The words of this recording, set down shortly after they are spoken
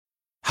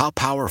How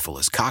powerful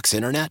is Cox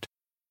Internet?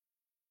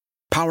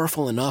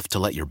 Powerful enough to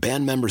let your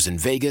band members in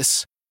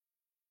Vegas,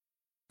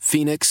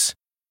 Phoenix,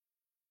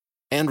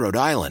 and Rhode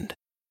Island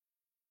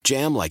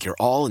jam like you're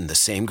all in the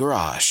same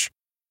garage.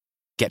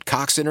 Get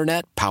Cox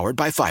Internet powered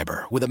by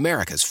fiber with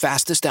America's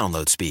fastest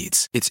download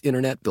speeds. It's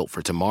internet built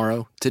for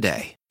tomorrow,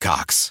 today.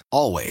 Cox,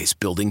 always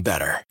building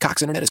better.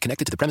 Cox Internet is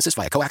connected to the premises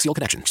via coaxial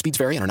connection. Speeds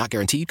vary and are not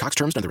guaranteed. Cox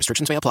terms and other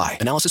restrictions may apply.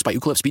 Analysis by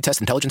Ookla Speed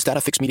Test Intelligence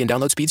Data. Fixed median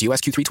download speeds. US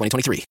Q3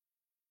 2023.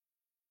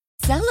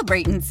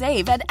 Celebrate and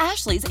save at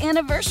Ashley's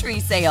Anniversary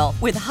Sale.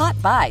 With Hot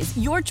Buys,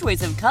 your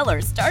choice of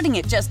colors starting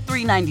at just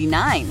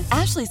 $3.99.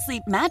 Ashley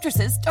Sleep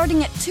mattresses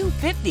starting at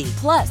 $2.50.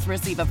 Plus,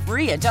 receive a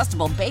free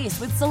adjustable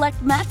base with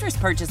select mattress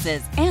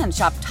purchases. And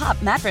shop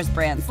top mattress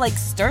brands like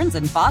Stearns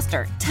 &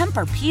 Foster,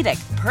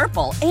 Tempur-Pedic,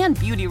 Purple, and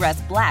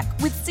Beautyrest Black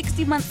with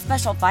 60-month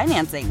special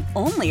financing.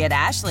 Only at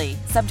Ashley.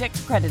 Subject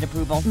to credit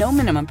approval. No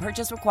minimum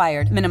purchase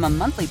required. Minimum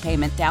monthly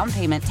payment, down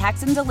payment,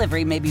 tax, and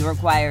delivery may be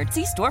required.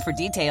 See store for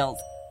details.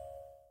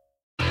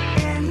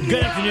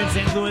 Good afternoon,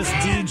 St. Louis.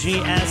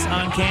 DGS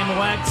on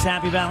KMOX.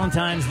 Happy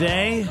Valentine's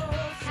Day.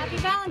 Happy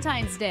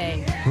Valentine's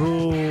Day.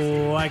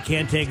 Ooh, I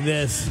can't take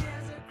this.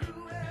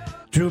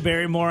 Drew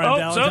Barrymore on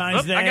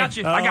Valentine's Day. I got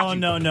you. Oh,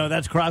 no,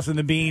 that's crossing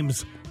the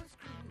beams.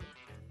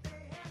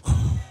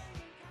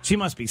 She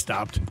must be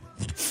stopped.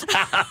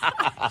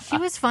 She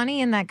was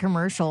funny in that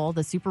commercial,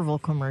 the Super Bowl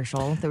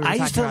commercial that we were I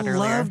talking used to about earlier.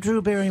 love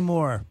Drew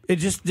Barrymore.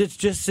 It's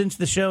just since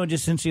the show and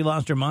just since she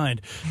lost her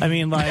mind. I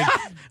mean, like,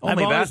 I've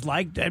always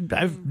liked.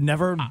 I've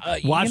never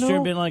watched her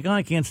and been like, oh,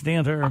 I can't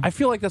stand her. I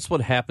feel like that's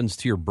what happens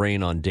to your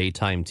brain on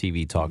daytime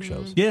TV talk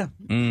shows. Yeah,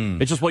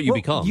 it's just what you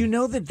become. You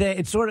know that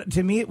it's sort of,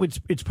 to me,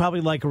 it's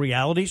probably like a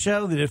reality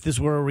show. That if this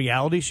were a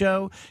reality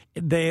show,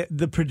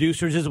 the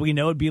producers, as we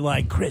know, would be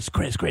like, Chris,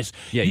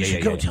 you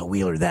should go tell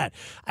Wheeler that.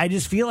 I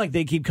just feel like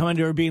they keep coming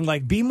to her being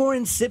like, be more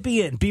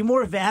incipient, be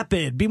more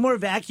vapid, be more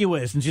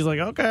vacuous. And she's like,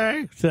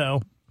 okay.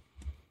 So,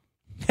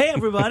 hey,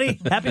 everybody.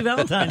 Happy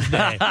Valentine's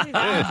Day. Happy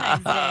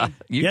Valentine's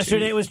Day.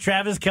 Yesterday was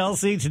Travis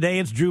Kelce. Today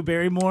it's Drew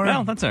Barrymore.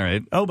 Well, that's all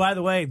right. Oh, by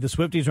the way, the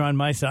Swifties are on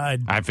my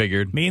side. I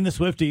figured. Me and the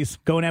Swifties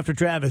going after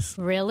Travis.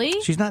 Really?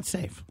 She's not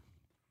safe.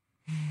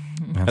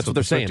 That's what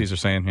they're saying. Swifties are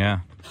saying, yeah.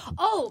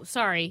 Oh,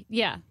 sorry.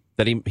 Yeah.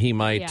 That he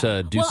might do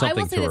well, something I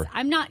will say to her. this.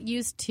 I'm not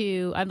used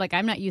to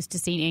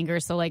seeing anger.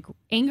 So like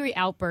angry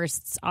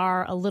outbursts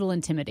are a little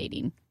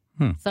intimidating.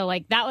 So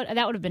like that would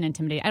have been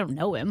intimidating. I don't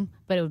know him,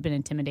 but it would have been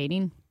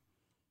intimidating.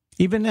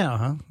 Even now,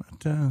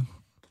 huh?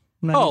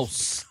 But,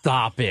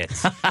 Stop it.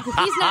 He's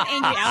not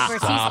angry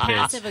outbursts. He's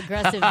passive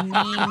aggressive,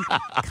 mean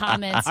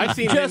comments. I've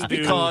seen Just him do...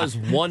 because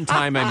one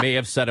time I may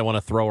have said I want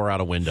to throw her out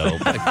a window. You're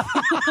going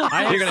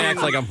to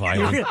act like I'm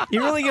violent.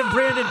 you really get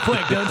branded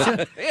quick, don't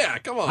you? Yeah,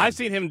 come on. I've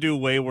seen him do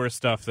way worse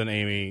stuff than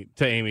Amy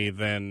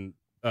than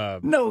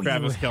No,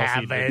 Travis you Kelce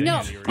haven't. did.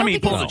 No. I mean, he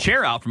pulls a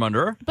chair out from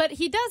under her. But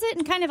he does it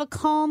in kind of a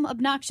calm,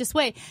 obnoxious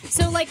way.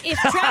 So, like, if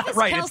Travis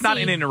Right, Kelce, it's not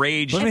an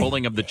enraged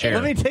pulling of the chair.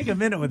 Let me take a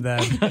minute with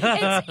that.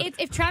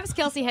 if Travis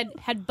Kelce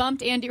had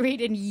bumped Andy Reid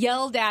and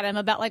yelled at him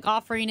about, like,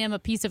 offering him a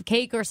piece of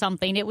cake or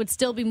something, it would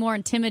still be more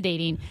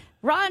intimidating.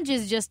 Raj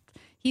is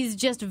he's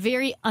just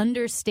very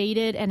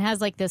understated and has,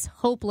 like, this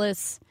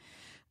hopeless...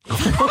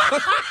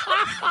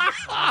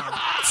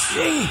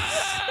 Jeez.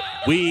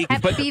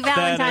 Happy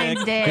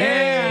Valentine's Day.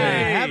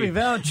 Hey, happy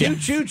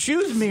Valentine's Day.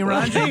 Choose me,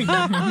 Raji.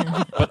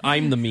 But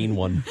I'm the mean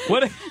one. No,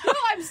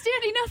 I'm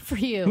standing up for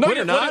you. No,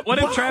 you're not. What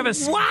if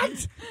Travis...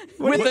 What?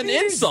 With an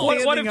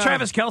insult. What if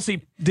Travis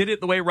Kelce did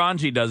it the way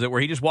Ranji does it,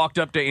 where he just walked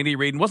up to Andy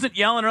Reid and wasn't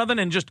yelling or nothing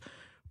and just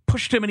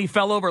pushed him and he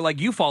fell over like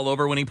you fall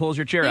over when he pulls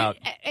your chair out?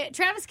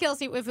 Travis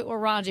Kelce, if it were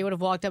Ranji, would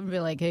have walked up and be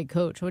like, hey,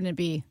 coach, wouldn't it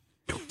be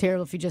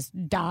terrible if you just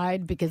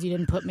died because you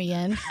didn't put me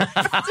in?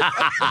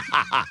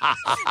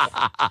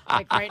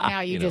 Like right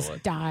now, you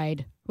just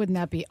died. Wouldn't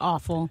that be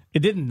awful? It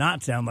did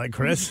not sound like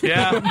Chris.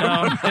 Yeah,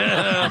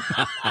 no.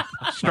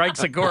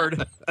 Strikes a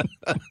chord.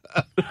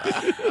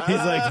 He's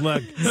like,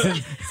 look,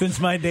 since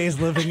my days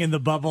living in the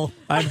bubble,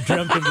 I've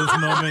dreamt of this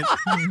moment.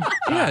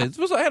 Yeah,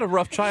 I had a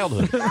rough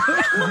childhood.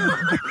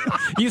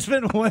 You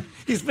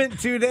spent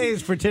 2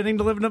 days pretending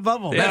to live in a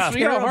bubble. Yeah, That's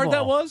you know how hard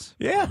terrible. that was?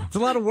 Yeah, it's a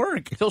lot of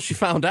work. Until she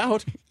found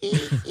out.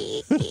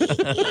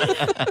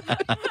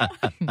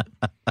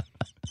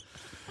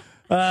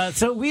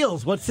 So,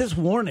 Wheels, what's this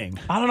warning?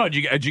 I don't know.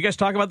 Did you guys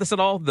talk about this at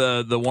all?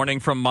 The warning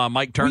from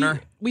Mike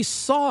Turner? We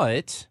saw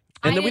it,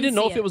 and then we didn't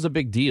know if it was a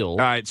big deal. All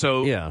right,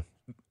 so yeah.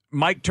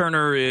 Mike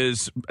Turner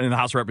is in the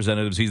House of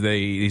Representatives. He's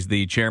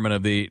the chairman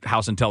of the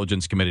House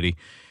Intelligence Committee.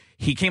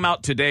 He came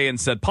out today and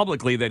said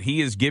publicly that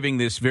he is giving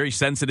this very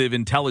sensitive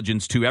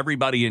intelligence to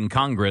everybody in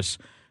Congress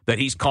that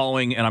he's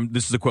calling, and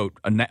this is a quote,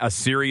 a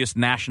serious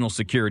national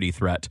security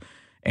threat.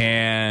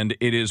 And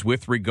it is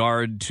with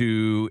regard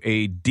to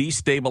a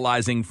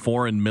destabilizing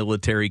foreign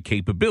military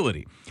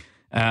capability.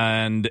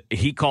 And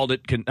he called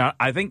it,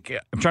 I think,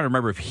 I'm trying to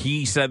remember if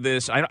he said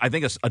this. I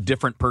think a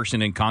different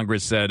person in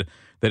Congress said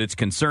that it's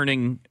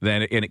concerning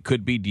and it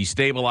could be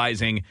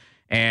destabilizing.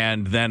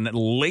 And then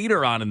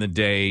later on in the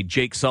day,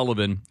 Jake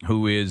Sullivan,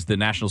 who is the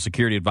national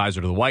security advisor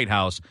to the White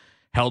House,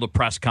 held a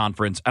press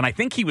conference, and I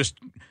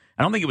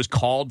don't think it was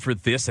called for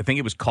this. I think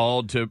it was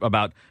called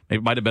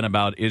it might have been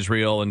about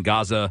Israel and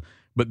Gaza,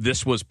 but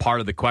this was part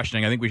of the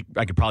questioning. I think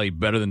I could probably,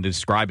 better than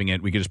describing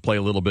it, we could just play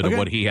a little bit of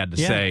what he had to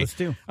say. Let's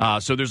do.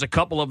 So there's a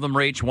couple of them,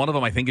 Rach. One of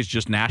them I think is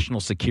just national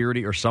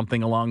security or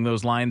something along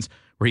those lines,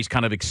 where he's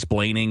kind of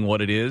explaining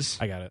what it is.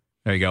 I got it.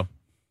 There you go.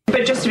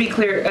 But just to be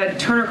clear,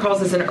 Turner calls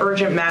this an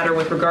urgent matter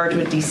with regard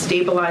to a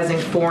destabilizing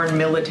foreign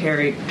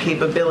military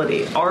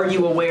capability. Are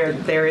you aware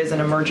that there is an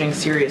emerging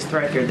serious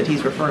threat here that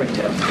he's referring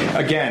to?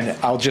 Again,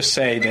 I'll just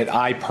say that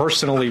I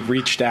personally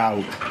reached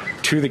out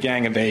to the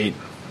Gang of Eight.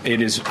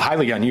 It is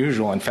highly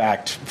unusual, in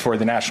fact, for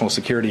the National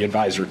Security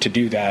Advisor to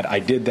do that. I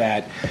did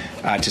that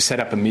to set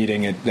up a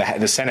meeting.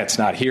 The Senate's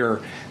not here.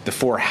 The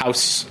 4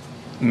 House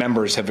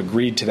members have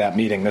agreed to that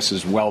meeting. This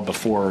is well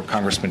before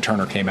Congressman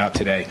Turner came out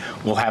today.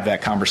 We'll have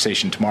that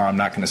conversation tomorrow. I'm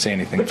not going to say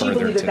anything further. But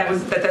do you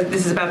believe that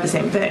this is about the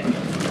same thing?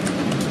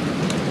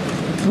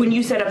 When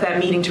you set up that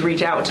meeting to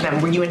reach out to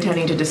them, were you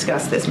intending to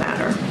discuss this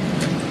matter?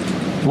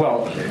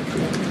 Well,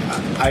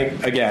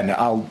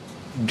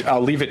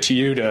 I'll leave it to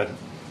you to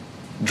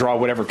draw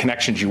whatever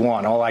connections you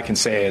want. All I can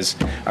say is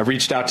I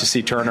reached out to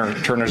see Turner.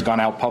 Turner's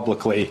gone out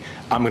publicly.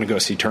 I'm going to go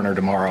see Turner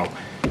tomorrow.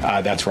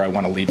 That's where I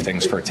want to leave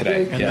things for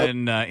today.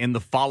 And then in the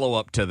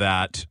follow-up to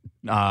that,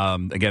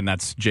 again,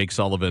 that's Jake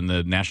Sullivan,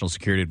 the National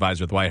Security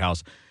Advisor at the White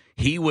House.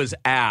 He was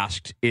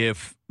asked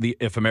if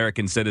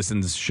American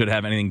citizens should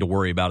have anything to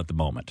worry about at the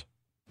moment.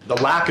 The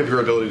lack of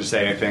your ability to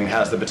say anything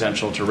has the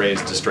potential to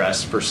raise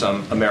distress for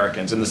some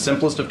Americans. In the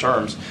simplest of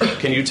terms,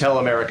 can you tell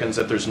Americans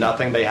that there's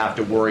nothing they have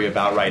to worry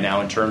about right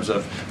now in terms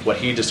of what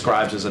he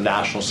describes as a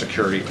national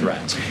security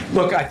threat?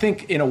 Look, I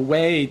think in a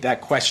way that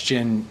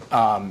question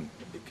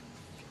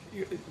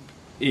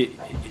it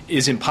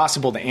is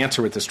impossible to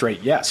answer with a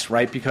straight yes,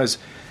 right? Because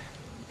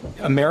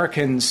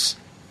Americans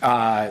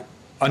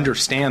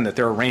understand that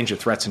there are a range of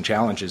threats and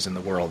challenges in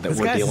the world that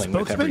we're dealing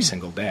with every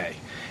single day.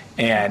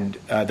 And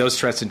those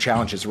threats and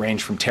challenges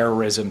range from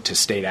terrorism to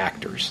state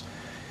actors.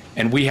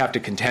 And we have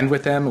to contend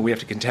with them, and we have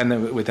to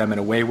contend with them in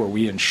a way where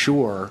we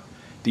ensure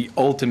the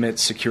ultimate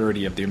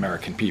security of the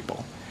American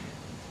people.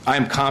 I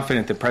am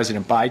confident that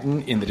President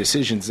Biden, in the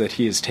decisions that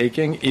he is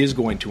taking, is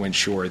going to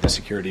ensure the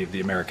security of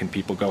the American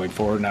people going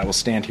forward. And I will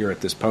stand here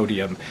at this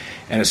podium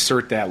and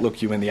assert that,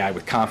 look you in the eye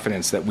with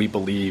confidence, that we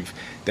believe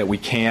that we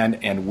can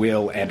and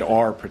will and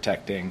are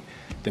protecting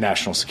the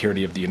national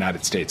security of the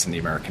United States and the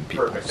American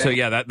people. Perfect. So,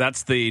 yeah,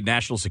 that's the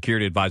National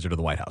Security Advisor to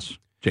the White House,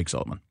 Jake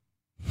Sullivan.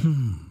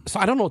 So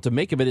I don't know what to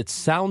make of it. It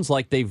sounds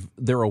like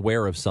they're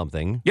aware of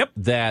something.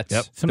 That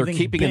they're something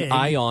keeping big. an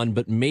eye on,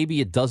 but maybe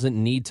it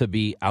doesn't need to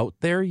be out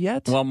there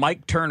yet. Well,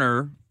 Mike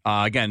Turner,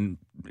 again,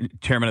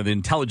 chairman of the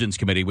Intelligence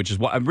Committee, which is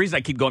the reason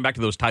I keep going back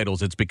to those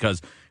titles. It's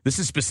because this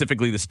is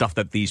specifically the stuff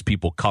that these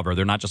people cover.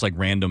 They're not just like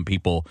random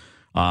people.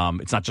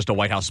 It's not just a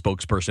White House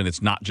spokesperson.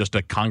 It's not just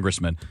a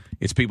congressman.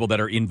 It's people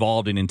that are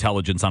involved in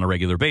intelligence on a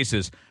regular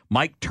basis.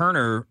 Mike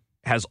Turner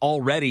has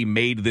already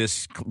made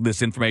this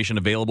information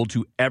available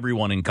to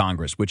everyone in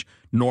Congress, which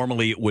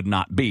normally it would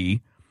not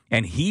be.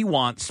 And he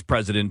wants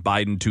President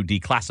Biden to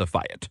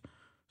declassify it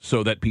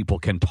so that people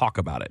can talk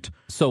about it.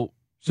 So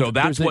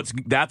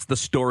that's the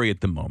story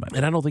at the moment.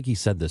 And I don't think he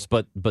said this,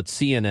 but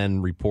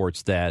CNN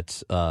reports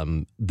that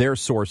their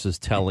sources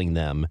telling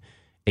them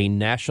a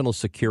national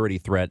security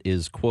threat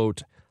is,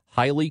 quote,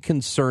 highly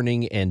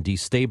concerning and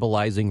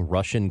destabilizing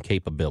Russian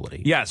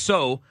capability. Yeah,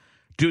 so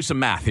do some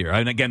math here.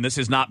 And again, this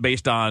is not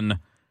based on,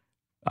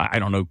 I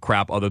don't know,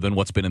 crap other than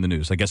what's been in the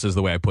news, I guess is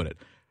the way I put it.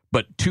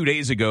 But 2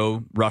 days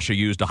ago, Russia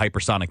used a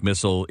hypersonic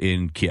missile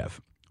in Kiev.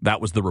 That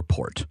was the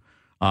report.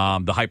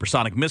 The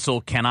hypersonic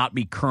missile cannot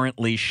be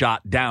currently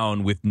shot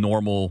down with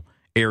normal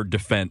air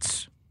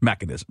defense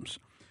mechanisms.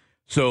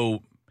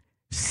 So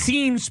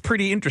seems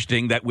pretty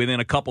interesting that within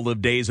a couple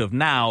of days of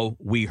now,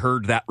 we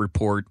heard that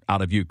report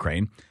out of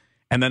Ukraine.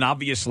 And then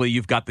obviously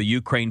you've got the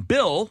Ukraine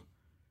bill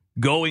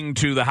going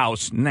to the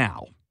House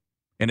now,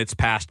 and it's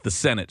passed the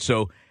Senate.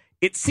 So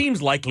it seems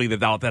likely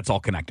that that's all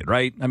connected,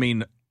 right? I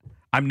mean,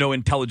 I'm no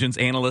intelligence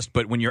analyst,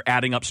 but when you're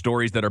adding up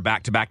stories that are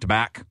back to back to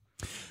back.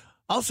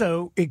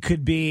 Also, it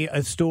could be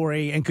a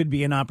story and could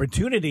be an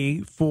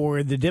opportunity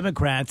for the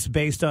Democrats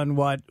based on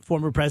what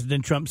former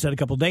President Trump said a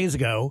couple days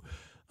ago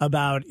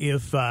about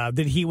if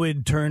that he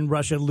would turn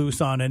Russia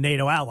loose on a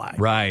NATO ally.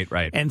 Right.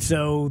 And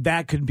so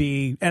that could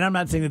be, and I'm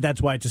not saying that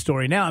that's why it's a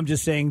story now. I'm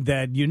just saying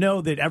that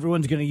that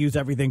everyone's going to use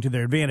everything to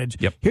their advantage.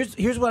 Yep.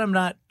 Here's what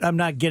I'm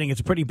not getting.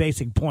 It's a pretty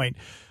basic point.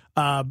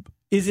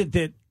 Is it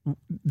that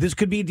this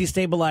could be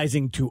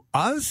destabilizing to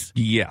us?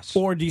 Yes.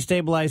 Or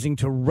destabilizing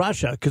to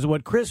Russia? Because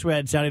what Chris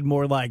read sounded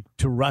more like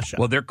to Russia.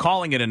 Well, they're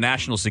calling it a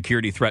national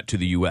security threat to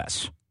the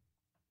U.S.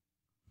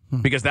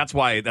 Because that's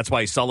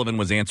why Sullivan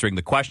was answering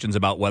the questions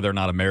about whether or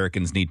not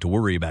Americans need to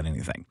worry about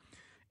anything.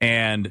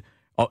 And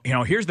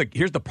here's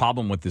the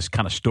problem with this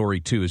kind of story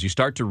too, is you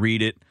start to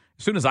read it.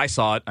 As soon as I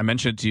saw it, I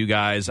mentioned it to you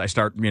guys. I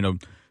start,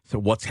 so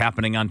what's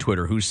happening on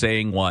Twitter, who's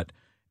saying what,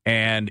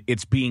 and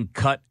it's being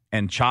cut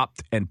and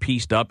chopped and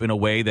pieced up in a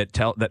way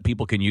that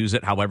people can use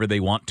it however they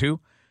want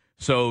to.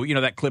 So,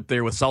 that clip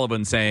there with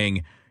Sullivan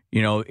saying,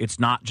 it's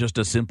not just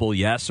a simple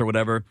yes or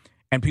whatever.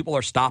 And people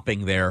are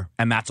stopping there,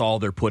 and that's all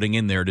they're putting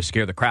in there to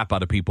scare the crap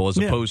out of people, as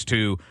opposed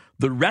to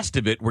the rest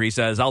of it where he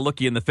says, I'll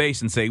look you in the face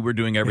and say, we're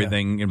doing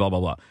everything and blah, blah,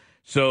 blah.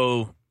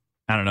 So,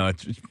 I don't know.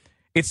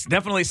 It's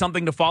definitely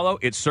something to follow.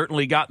 It's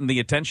certainly gotten the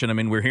attention. I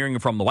mean, we're hearing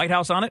from the White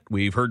House on it.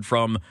 We've heard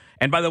from,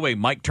 and by the way,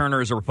 Mike Turner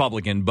is a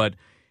Republican, but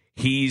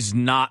he's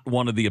not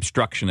one of the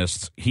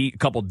obstructionists. A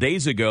couple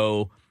days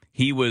ago,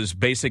 he was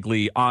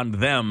basically on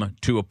them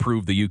to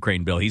approve the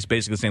Ukraine bill. He's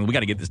basically saying, we got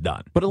to get this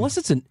done. But unless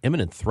it's an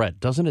imminent threat,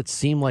 doesn't it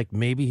seem like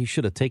maybe he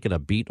should have taken a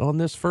beat on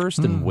this first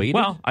and waited?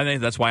 Well, I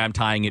think that's why I'm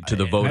tying it to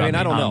the vote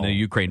on the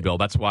Ukraine bill.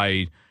 That's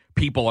why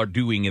people are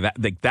doing that.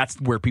 That's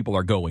where people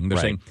are going. They're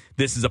saying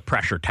this is a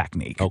pressure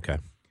technique. Okay.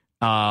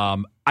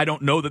 I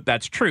don't know that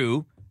that's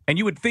true. And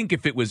you would think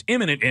if it was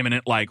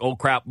imminent, like, oh,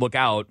 crap, look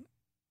out,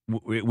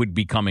 it would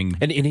be coming.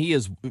 And he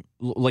is,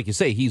 like you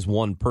say, he's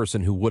one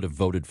person who would have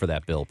voted for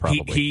that bill,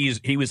 probably.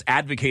 He was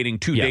advocating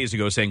 2 days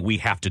ago saying we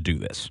have to do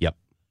this. Yep.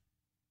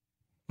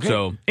 Okay.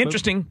 So,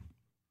 interesting.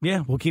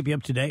 Yeah, we'll keep you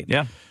up to date.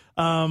 Yeah.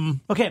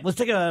 Okay, let's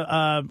take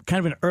a kind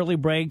of an early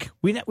break.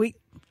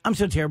 I'm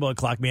so terrible at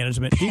clock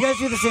management. Do you guys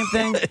do the same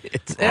thing?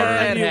 It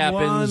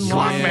happens.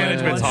 Clock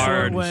management's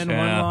hard. One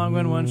long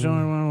one, one short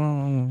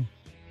one.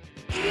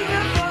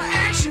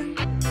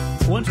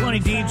 120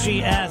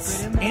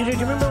 DGS. Andrew, do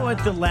you remember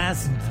what the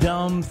last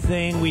dumb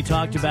thing we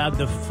talked about,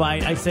 the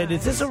fight? I said,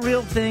 is this a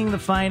real thing, the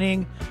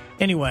fighting?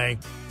 Anyway,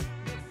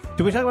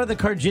 did we talk about the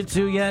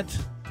Karjitsu yet?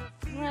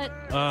 What?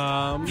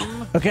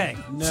 Okay,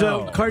 no.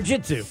 So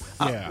Karjitsu.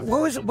 Yeah.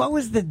 What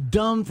was the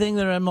dumb thing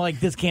that I'm like,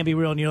 this can't be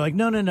real? And you're like,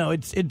 no.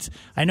 It's.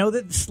 I know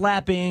that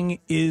slapping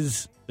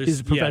is a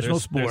professional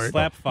sport. There's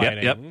slap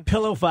fighting. Yep.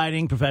 Pillow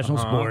fighting, professional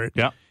sport.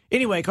 Yep.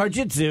 Anyway,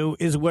 Karjitsu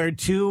is where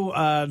two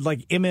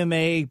like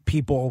MMA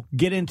people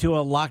get into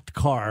a locked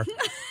car.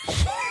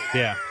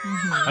 Yeah.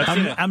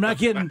 I'm not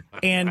kidding.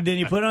 And then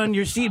you put on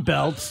your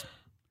seatbelts,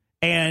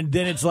 and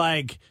then it's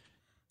like,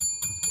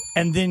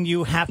 and then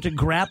you have to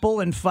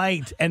grapple and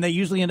fight, and they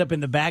usually end up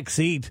in the back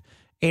seat.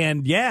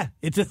 And yeah,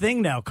 it's a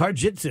thing now.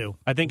 Karjitsu.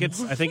 I think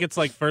it's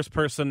like first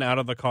person out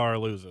of the car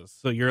loses.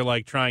 So you're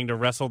like trying to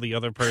wrestle the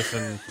other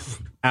person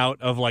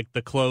out of like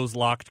the closed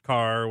locked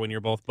car when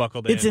you're both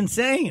buckled in. It's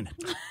insane.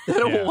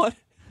 What?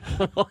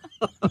 You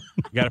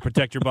got to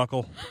protect your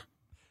buckle.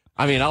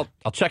 I mean, I'll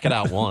check it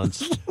out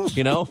once.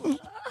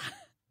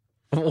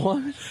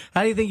 What?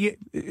 How do you think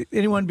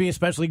anyone be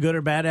especially good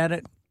or bad at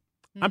it?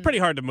 I'm pretty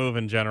hard to move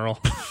in general.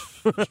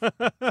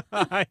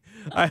 I'd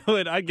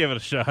give it a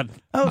shot.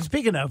 Oh,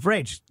 speaking of,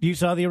 Rach, you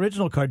saw the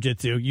original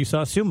Karjitsu. You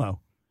saw sumo.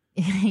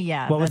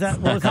 Yeah. What was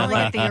that? What was that calling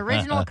like? it the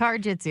original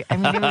Karjitsu. I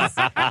mean, it was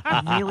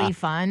really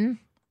fun.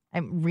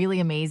 Really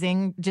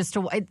amazing.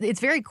 It's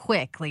very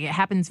quick. Like, it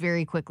happens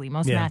very quickly.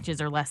 Most matches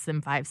are less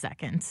than 5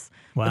 seconds.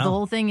 Wow. But the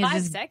whole thing is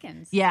 5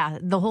 seconds. Yeah,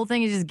 the whole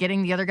thing is just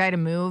getting the other guy to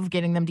move,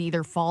 getting them to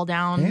either fall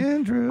down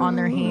on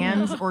their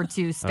hands or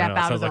to step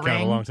out of the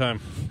ring. Sounds like kind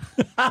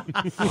of a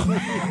long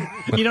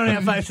time. You don't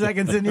have 5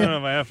 seconds in you? I don't know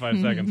if I have 5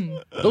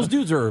 seconds. Those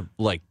dudes are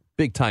like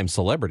big time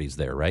celebrities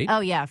there, right? Oh,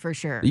 yeah, for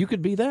sure. You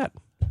could be that.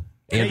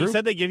 Yeah, Andrew? you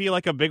said they give you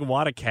like a big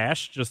wad of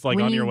cash just like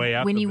on your way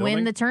out. When you building?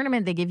 win the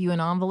tournament, they give you an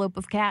envelope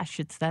of cash.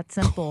 It's that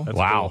simple.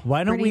 Wow.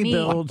 Why don't Pretty we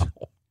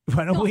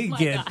neat.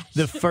 get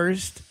the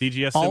first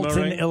DGS sumo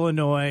Alton, ring?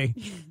 Illinois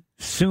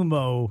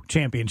sumo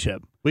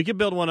championship? We could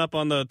build one up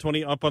on the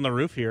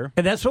roof here.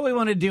 And that's what we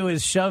want to do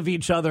is shove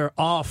each other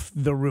off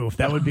the roof.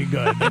 That would be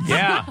good.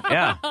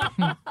 Yeah.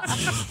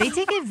 They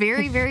take it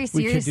very, very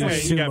We could do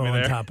seriously. You got me sumo on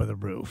there. top of the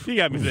roof. You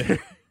got me there.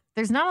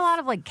 There's not a lot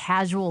of like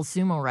casual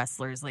sumo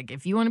wrestlers. Like,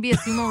 if you want to be a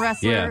sumo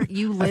wrestler,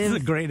 you live.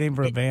 That's a great name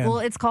for a band. Well,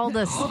 it's called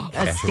a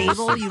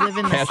stable. You live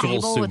in the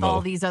Casual stable with sumo.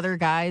 all these other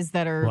guys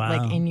that are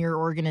like in your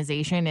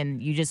organization,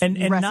 and you just And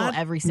wrestle not-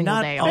 every single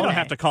not day. all- They all don't day.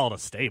 have to call it a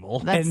stable.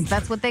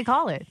 That's what they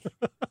call it.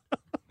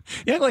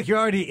 You act like you're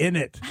already in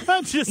it.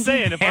 I'm just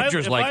saying.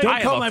 Andrew's like, Don't I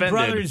am call my offended.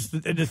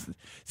 brothers.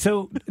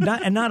 So,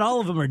 not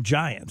all of them are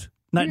giant.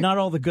 Not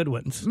all the good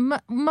ones.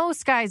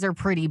 Most guys are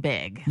pretty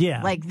big.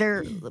 Yeah. Like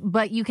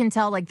but you can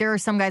tell, like, there are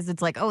some guys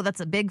that's like, oh, that's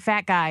a big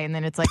fat guy. And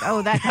then it's like,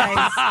 oh, that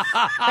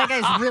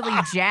guy's really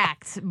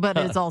jacked, but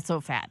is also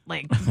fat.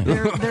 Like,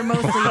 they're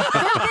mostly, they're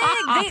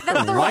big.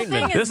 That's their whole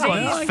thing. This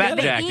one's fat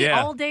they jacked, eat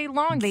yeah. all day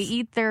long. They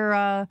eat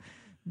their,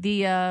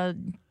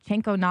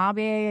 Kenko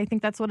nabe, I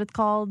think that's what it's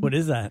called. What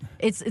is that?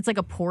 It's like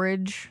a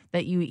porridge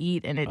that you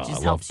eat, and it I just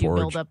love helps you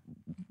porridge. build up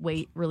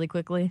weight really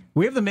quickly.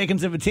 We have the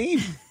makings of a team.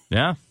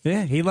 Yeah.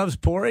 Yeah, he loves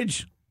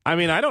porridge. I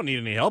mean, I don't need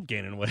any help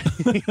gaining weight.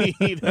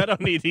 I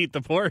don't need to eat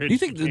the porridge. Do you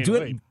think to gain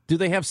weight. do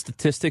they have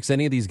statistics?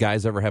 Any of these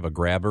guys ever have a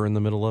grabber in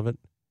the middle of it?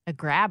 A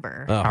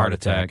grabber. Heart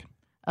attack.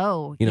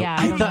 Oh, You know, yeah,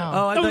 I don't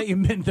know. I thought you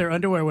meant their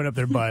underwear went up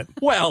their butt.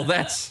 Well,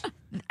 that's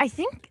I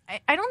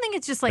don't think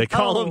it's just like, They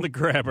call him the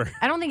grabber.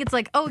 I don't think it's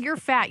like, oh, you're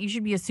fat, you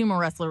should be a sumo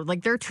wrestler.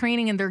 Like, they're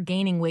training and they're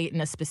gaining weight in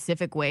a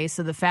specific way,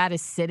 so the fat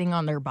is sitting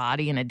on their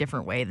body in a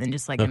different way than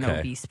just like an Okay.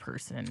 obese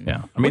person.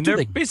 Yeah. I mean, do they're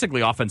they- basically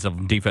offensive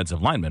and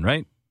defensive linemen,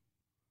 right?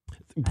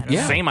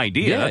 yeah. Same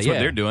idea. Yeah, That's what yeah.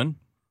 they're doing.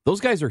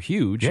 Those guys are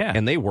huge, Yeah.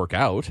 and they work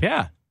out.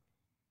 Yeah.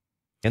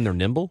 And they're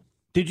nimble?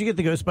 Did you get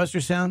the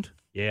Ghostbusters sound?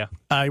 Yeah.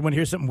 You want to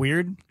hear something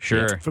weird?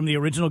 Sure. From the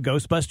original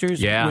Ghostbusters?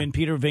 Yeah. When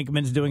Peter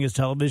Venkman's doing his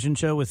television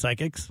show with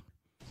psychics?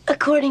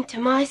 According to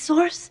my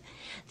source,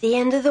 the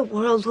end of the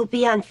world will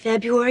be on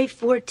February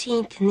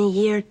 14th in the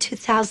year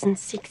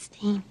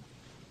 2016.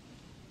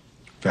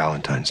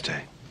 Valentine's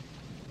Day.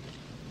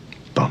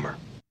 Bummer.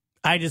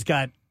 I just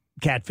got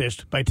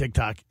catfished by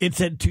TikTok. It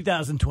said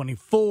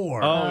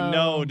 2024. Oh,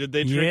 no. Did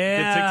they trick?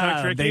 Yeah, did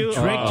TikTok trick they you?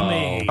 tricked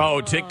me. Oh,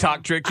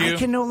 TikTok tricked you? I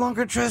can no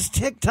longer trust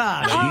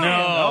TikTok.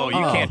 No,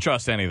 you can't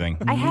trust anything.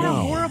 I had a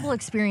horrible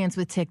experience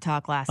with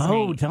TikTok last night.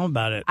 Oh, tell them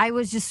about it. I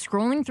was just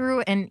scrolling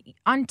through, and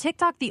on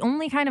TikTok, the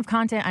only kind of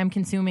content I'm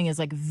consuming is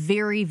like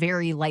very,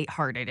 very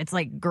lighthearted. It's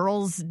like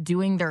girls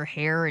doing their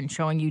hair and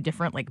showing you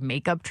different like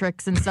makeup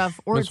tricks and stuff,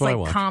 or That's it's what I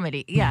like watch.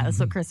 comedy. Yeah, that's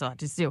what Chris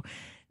watches too.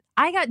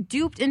 I got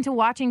duped into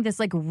watching this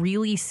like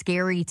really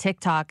scary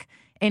TikTok,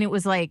 and it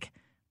was like,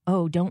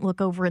 oh, don't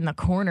look over in the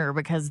corner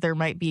because there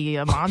might be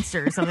a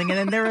monster or something. And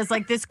then there was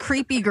like this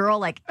creepy girl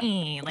like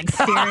staring at,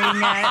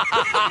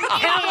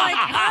 and I'm like,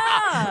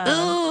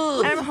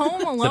 I'm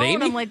home alone.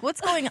 Amy? I'm like,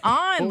 what's going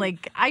on?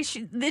 Like,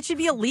 it should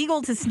be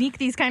illegal to sneak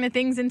these kind of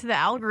things into the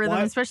algorithm,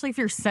 especially if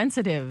you're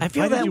sensitive. I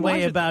feel that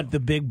way about the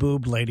big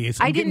boob ladies.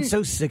 I'm getting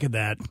so sick of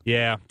that.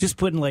 Yeah. Just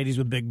putting ladies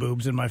with big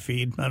boobs in my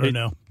feed. I don't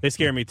know. They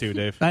scare me too,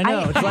 Dave. I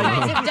know. It's You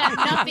guys have done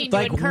nothing to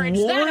like encourage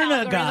warn that a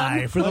algorithm.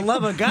 guy, for the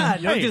love of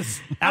God. Don't Hey,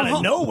 just out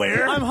of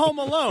nowhere. I'm home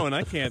alone.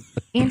 I can't.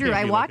 Andrew,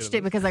 I be watched looking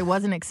it because I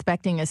wasn't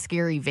expecting a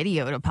scary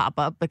video to pop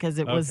up because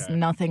it was Okay.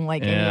 nothing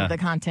like any of the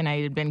content I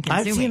had been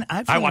consuming.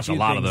 I've I seen watch a few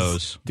lot of things.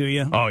 those. Do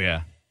you? Oh,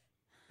 yeah.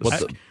 What's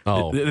the,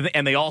 oh.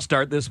 And they all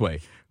start this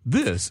way.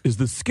 This is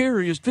the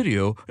scariest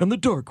video on the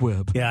dark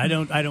web. Yeah, I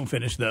don't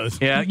finish those.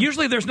 Yeah,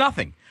 usually there's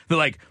nothing. They're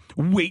like,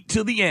 wait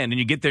till the end, and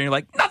you get there and you're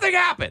like, nothing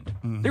happened.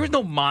 There was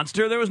no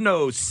monster. There was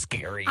no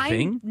scary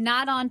thing. I'm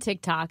not on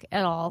TikTok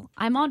at all.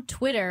 I'm on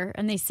Twitter,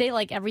 and they say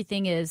like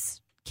everything is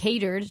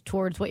catered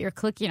towards what you're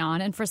clicking on.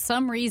 And for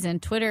some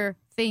reason, Twitter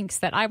thinks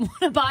that I want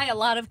to buy a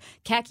lot of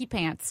khaki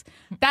pants.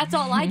 That's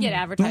all I get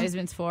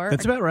advertisements for.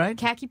 That's about right.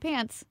 Khaki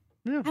pants.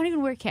 I don't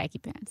even wear khaki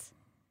pants.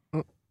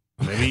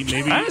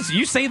 Maybe Honestly,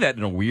 you say that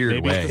in a weird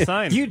maybe way. it's a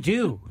sign. You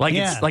do. Like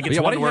yeah. it's like it's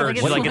Yeah, one what word.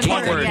 do you have Like it's one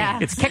against word. yeah.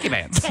 It's khaki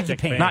pants. Khaki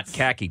pants. Not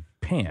khaki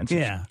pants.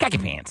 Yeah. Khaki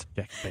pants.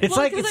 It's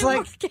like 'cause it's I wore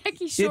like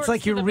khaki it's shorts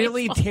like to you're the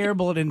really baseball game.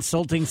 terrible at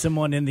insulting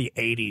someone in the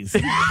 80s.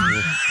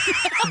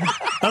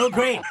 Oh,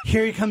 great.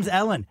 Here comes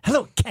Ellen.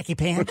 Hello, khaki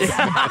pants.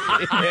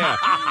 Yeah.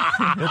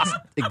 That's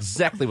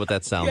exactly what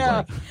that sounds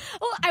like.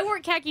 Well, I wore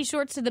khaki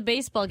shorts to the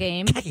baseball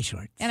game, Khaki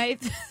shorts. and I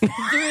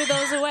threw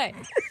those away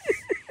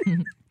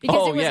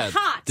because it was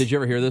hot. Did you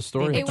ever hear this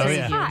story? It was Oh,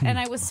 yeah. hot, and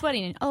I was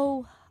sweating. And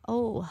oh,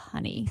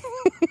 honey,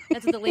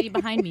 that's what the lady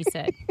behind me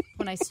said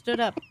when I stood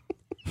up.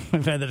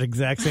 I've had that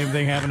exact same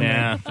thing happen to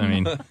Yeah, me. I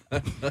mean,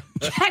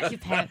 Khaki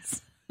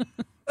pants.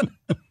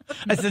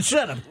 I said,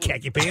 shut up,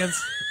 khaki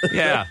pants.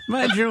 yeah.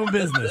 Mind your own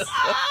business.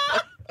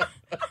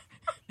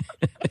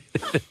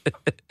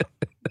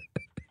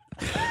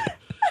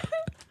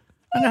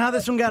 I don't know how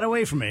this one got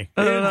away from me.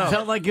 It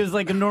felt like it was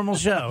like a normal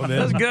show.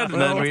 That's good.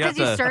 And then we got Because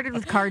you the started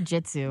with car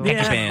jitsu.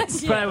 Yeah, pants.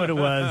 that's probably what it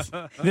was.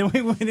 Then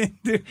we went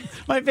into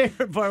my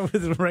favorite part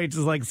was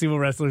Rachel's like sumo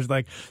wrestlers.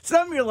 Like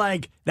some you're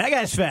like that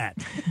guy's fat,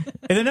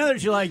 and then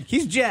others you're like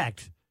he's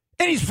jacked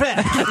and he's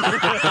fat.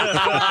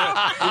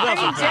 I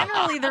mean,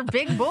 generally, they're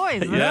big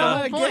boys. That's the whole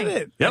I point. get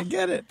it. Yep. I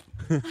get it.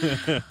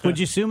 Would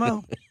you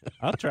sumo?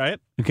 I'll try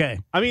it. Okay.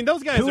 I mean,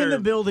 those guys Who are in the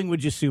building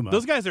would you sumo?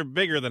 those guys are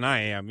bigger than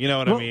I am. You know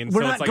what Well, I mean?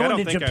 we're So not it's like, I going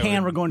don't to think I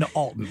Japan. would. We're going to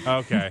Alton.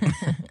 Okay.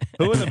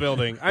 Who in the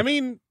building? I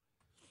mean,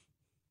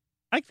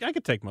 I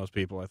could take most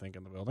people, I think,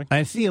 in the building.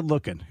 I see you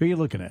looking. Who are you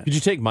looking at? Did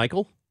you take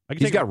Michael? I can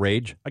He's take got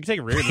rage. I can take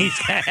a rear.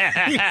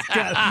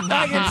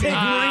 I can take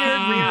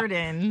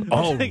Reardon.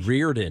 Oh,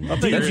 Reardon.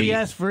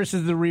 DGS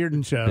versus the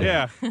Reardon Show.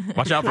 Yeah.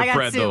 watch out for I got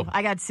Fred Sue. though.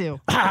 I got Sue.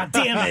 Ah,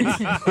 damn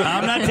it.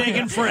 I'm not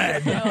taking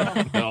Fred.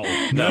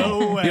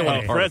 No way.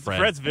 want to part with Fred.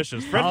 Fred's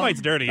vicious. Fred fights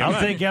dirty. I'll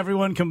take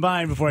everyone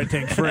combined before I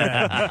take Fred.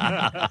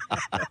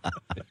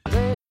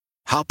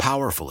 How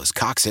powerful is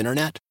Cox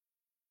Internet?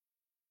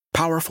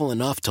 Powerful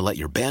enough to let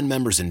your band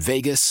members in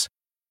Vegas,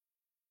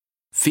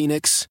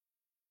 Phoenix,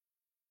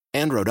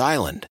 and Rhode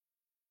Island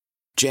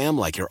jam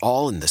like you're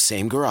all in the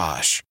same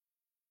garage.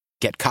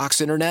 Get Cox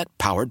Internet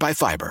powered by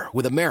fiber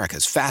with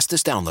America's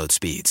fastest download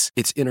speeds.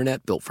 It's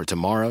internet built for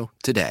tomorrow,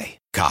 today.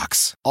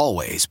 Cox,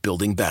 always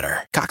building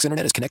better. Cox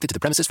Internet is connected to the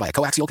premises via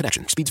coaxial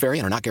connection. Speeds vary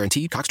and are not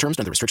guaranteed. Cox terms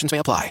and other restrictions may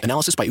apply.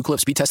 Analysis by Ookla of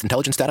Speed Test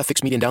Intelligence Data.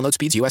 Fixed median download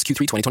speeds. US Q3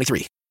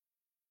 2023.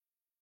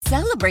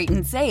 Celebrate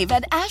and save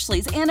at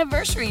Ashley's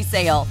Anniversary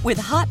Sale. With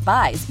Hot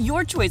Buys,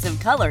 your choice of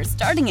colors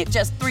starting at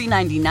just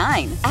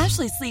 $3.99.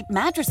 Ashley Sleep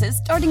mattresses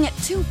starting at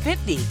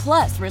 $2.50.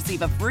 Plus,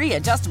 receive a free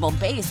adjustable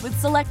base with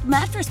select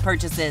mattress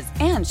purchases.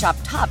 And shop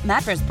top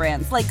mattress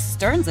brands like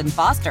Stearns &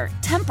 Foster,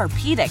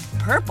 Tempur-Pedic,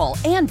 Purple,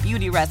 and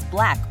Beautyrest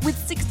Black with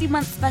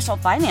 60-month special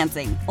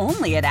financing.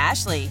 Only at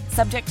Ashley.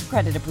 Subject to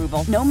credit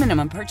approval. No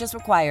minimum purchase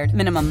required.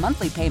 Minimum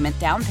monthly payment,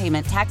 down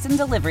payment, tax, and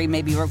delivery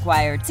may be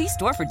required. See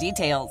store for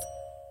details.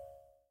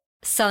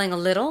 Selling a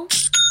little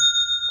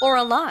or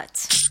a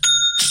lot?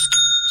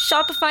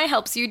 Shopify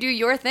helps you do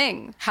your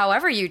thing,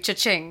 however you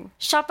cha-ching.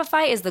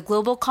 Shopify is the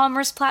global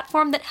commerce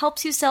platform that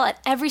helps you sell at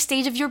every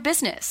stage of your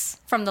business.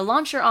 From the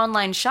launch your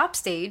online shop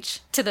stage,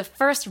 to the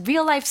first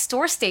real-life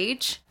store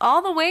stage,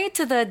 all the way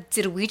to the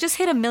did we just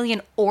hit 1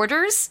 million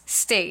orders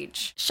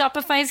stage.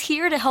 Shopify's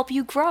here to help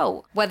you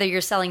grow. Whether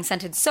you're selling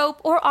scented soap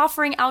or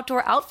offering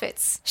outdoor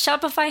outfits,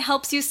 Shopify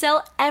helps you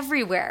sell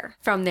everywhere.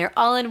 From their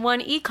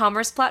all-in-one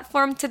e-commerce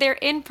platform to their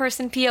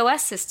in-person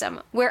POS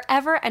system,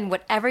 wherever and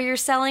whatever you're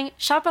selling,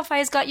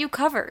 Shopify's got you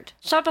covered.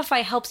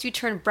 Shopify helps you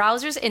turn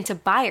browsers into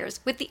buyers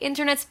with the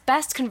internet's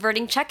best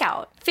converting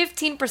checkout.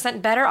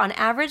 15% better on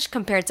average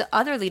compared to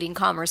other leading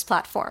commerce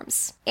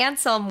platforms. And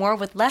sell more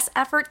with less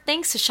effort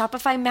thanks to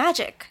Shopify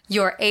Magic,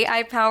 your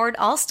AI-powered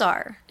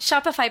all-star.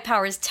 Shopify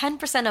powers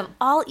 10% of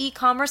all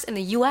e-commerce in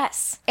the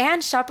U.S.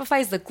 And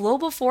Shopify is the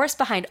global force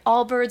behind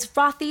Allbirds,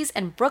 Rothy's,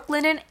 and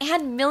Brooklinen,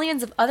 and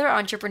millions of other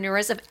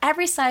entrepreneurs of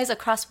every size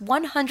across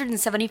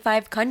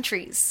 175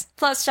 countries.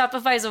 Plus,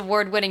 Shopify's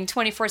award-winning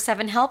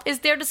 24/7 help is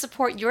there to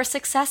support your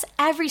success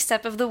every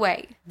step of the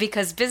way.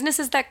 Because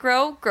businesses that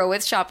grow, grow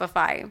with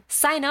Shopify.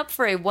 Sign up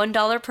for a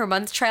 $1 per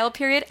month trial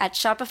period at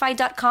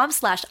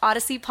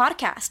shopify.com/Odyssey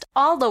Podcast,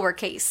 all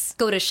lowercase.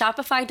 Go to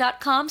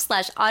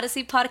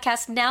shopify.com/Odyssey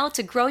Podcast now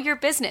to grow your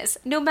business,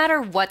 no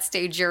matter what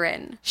stage you're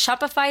in.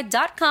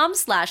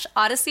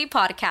 Shopify.com/Odyssey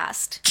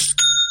Podcast.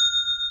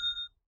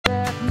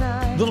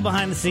 A little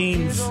behind the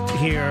scenes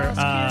here.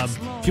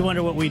 If you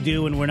wonder what we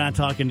do when we're not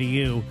talking to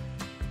you,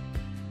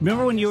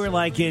 remember when you were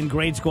like in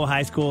grade school,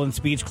 high school, in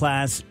speech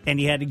class,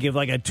 and you had to give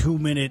like a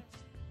 2-minute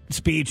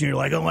speech, and you're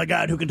like, oh my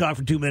God, who can talk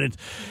for 2 minutes?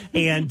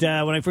 And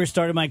when I first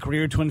started my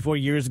career 24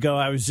 years ago,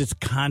 I was just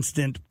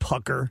constant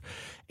pucker.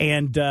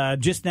 And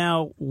just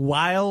now,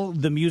 while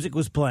the music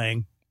was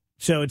playing,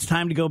 so it's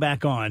time to go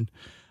back on,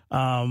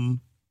 as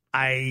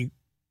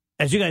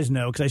you guys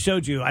know, because I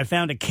showed you, I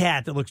found a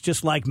cat that looks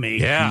just like me.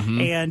 Yeah.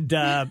 And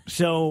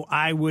so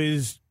I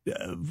was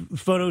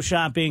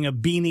photoshopping a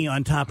beanie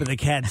on top of the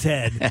cat's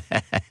head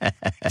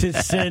to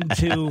send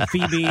to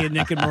Phoebe and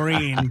Nick and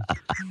Maureen.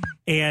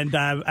 And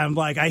I'm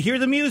like, I hear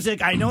the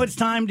music. I know it's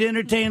time to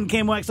entertain the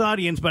KMOX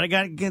audience, but I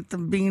got to get the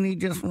beanie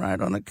just right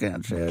on the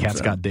cat's head.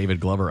 Cat's got David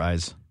Glover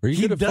eyes.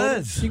 He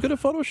does. You good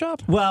at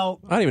Photoshop? Well,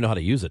 I don't even know how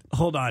to use it.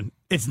 Hold on.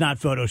 It's not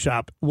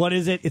Photoshop. What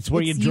is it? It's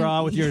where you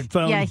draw with your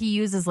phone. Yeah, he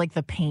uses like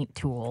the paint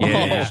tool.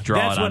 Yeah, just draw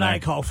that's it on what there. I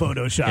call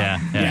Photoshop.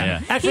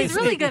 Yeah. Actually, He's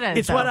really good at it.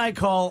 It's what I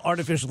call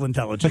artificial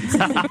intelligence.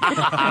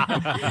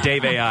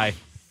 Dave AI.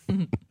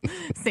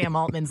 Sam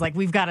Altman's like,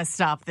 we've got to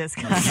stop this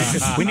guy.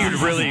 We need to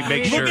really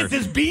make sure. Look at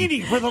this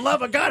beanie. For the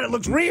love of God, it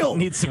looks real.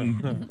 Need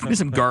some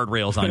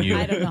guardrails on you.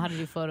 I don't know how to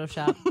do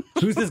Photoshop.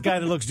 Who's this guy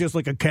that looks just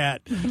like a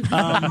cat?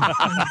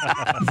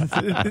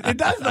 It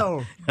does,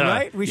 though,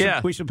 right? We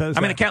should post that. I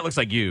mean, the cat looks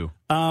like you.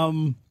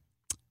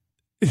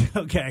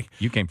 Okay.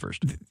 You came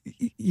first.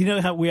 You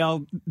know how we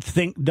all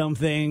think dumb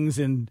things,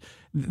 and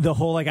the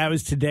whole, like, I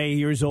was today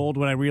years old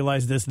when I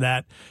realized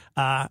that.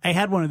 I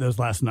had one of those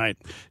last night.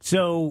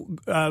 So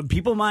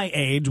people my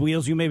age,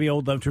 Wheels, you may be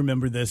old enough to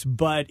remember this,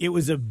 but it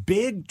was a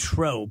big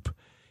trope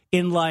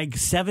in like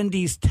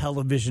 70s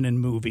television and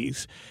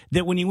movies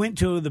that when you went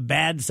to the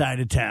bad side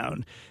of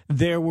town,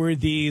 there were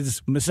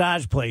these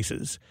massage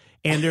places,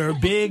 and there were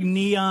big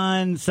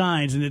neon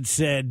signs, and it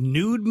said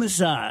nude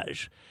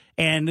massage.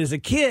 And as a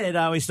kid,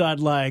 I always thought,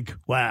 like,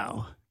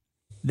 wow,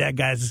 that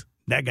guy's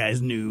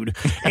nude.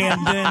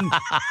 And then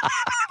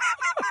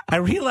I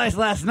realized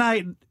last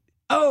night,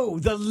 oh,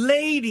 the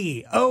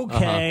lady.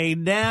 Okay,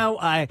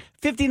 now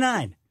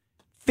 59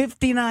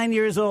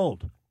 years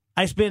old.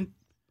 I spent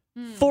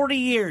 40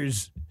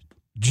 years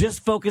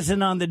just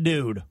focusing on the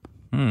dude.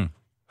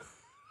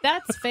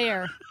 That's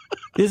fair.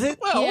 Is it?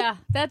 Well, yeah,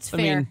 that's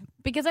fair.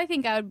 Because I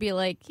think I would be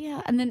like,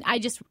 yeah, and then I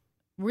just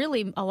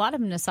really, a lot of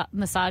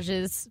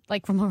massages,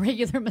 like from a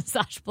regular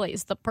massage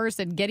place, the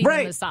person getting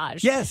the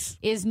massage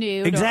is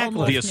nude.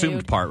 Exactly. The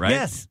assumed part, right?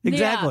 Yes,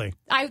 exactly.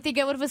 Yeah. I think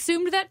I would have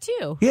assumed that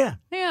too. Yeah.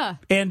 Yeah.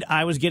 And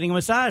I was getting a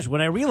massage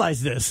when I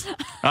realized this.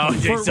 Oh,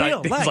 for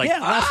real. Last night.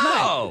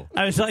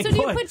 I was like, so do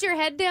you put your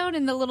head down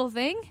in the little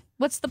thing?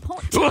 What's the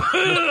point?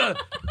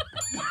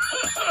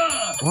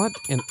 What?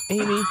 And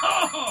Amy?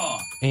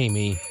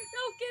 Amy. No,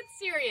 get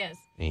serious.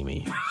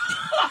 Amy.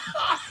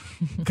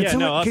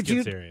 Let's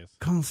get serious.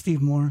 Call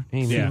Steve Moore.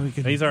 Amy. Yeah,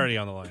 he's already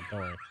on the line. Don't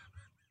worry.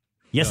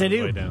 Yes, I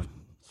do. Way down.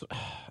 So,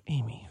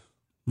 Amy.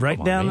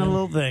 Write down the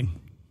little thing.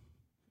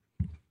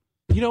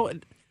 You know,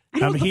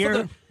 I'm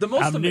here.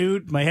 I'm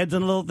nude. My head's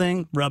in a little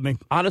thing. Rub me.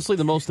 Honestly,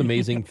 the most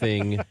amazing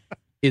thing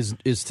is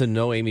to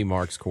know Amy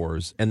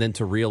Marks-Kors and then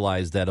to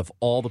realize that of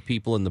all the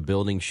people in the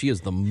building, she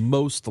is the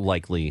most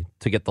likely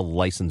to get the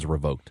license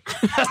revoked.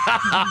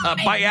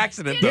 By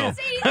accident, though.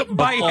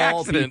 By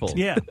accident. People.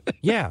 Yeah.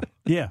 Yeah.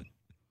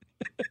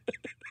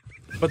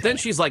 But then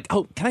she's like,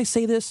 oh, can I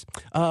say this?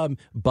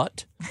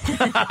 But.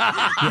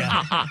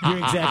 Yeah, you're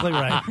exactly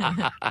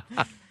right.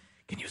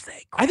 Can you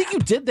say crap? I think you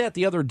did that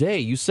the other day.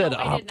 You said,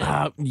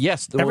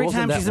 yes. Every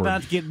time she's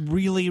about to get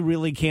really,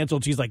 really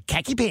canceled, she's like,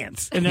 khaki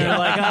pants. And they're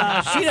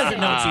like, she doesn't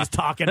know what she's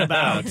talking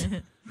about.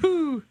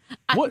 I'm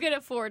going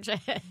to forge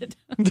ahead.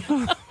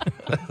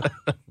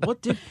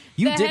 What did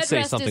you the did say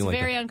headrest something is like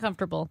very that?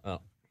 uncomfortable. Oh,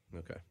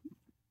 okay.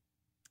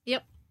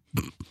 Yep.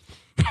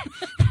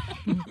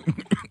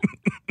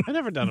 I've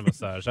never done a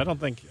massage. I don't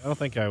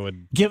think I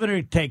would Given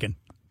or taken?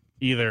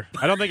 either.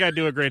 I don't think I'd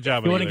do a great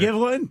job. You want to give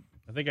one?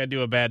 I think I'd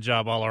do a bad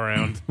job all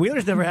around.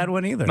 Wheeler's never had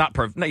one either. Not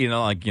perfect.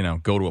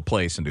 Go to a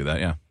place and do that.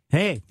 Yeah.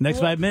 Hey, next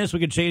 5 minutes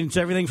we could change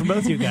everything for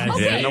both of you guys.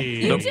 Okay, Yeah,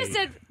 you just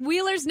said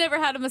Wheeler's never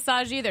had a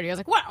massage either. And he was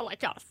like, well,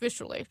 like not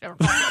officially. Never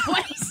gone to a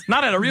place.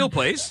 Not at a real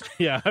place.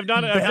 Yeah, I've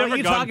What the hell never are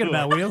you gone talking to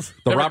about, Wheels?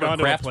 The never Robert gone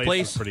to a Kraft place.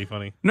 place? That's pretty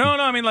funny. No,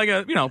 I mean like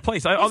a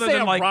place other Say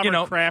than a like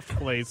Robert Kraft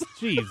place.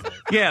 Jesus.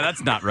 Yeah,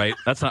 that's not right.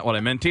 That's not what I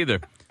meant either.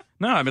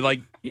 No, I mean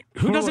like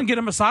who doesn't get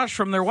a massage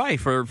from their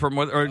wife or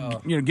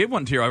give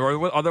one to you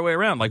or other way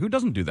around? Like who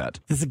doesn't do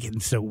that? This is getting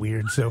so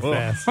weird so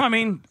fast. I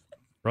mean,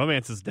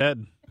 Romance is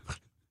dead.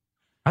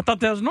 I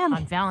thought that was normal.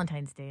 On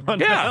Valentine's Day. On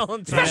Yeah,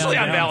 Valentine's especially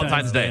on Valentine's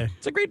Valentine's Day. Day.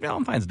 It's a great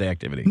Valentine's Day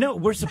activity. No,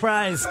 we're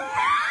surprised.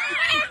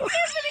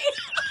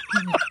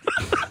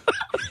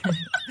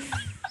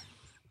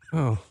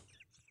 Oh.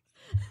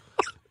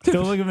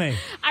 Don't look at me.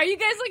 Are you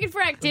guys looking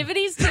for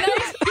activities tonight?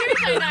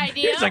 Here's an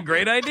idea. It's a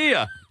great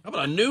idea. How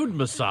about a nude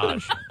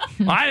massage?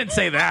 I didn't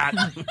say that.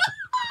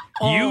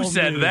 You All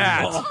said nude.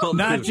 that.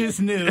 Not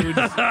just nude.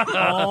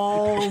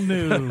 All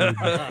nude.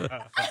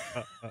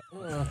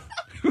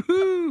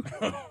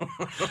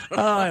 Oh,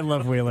 I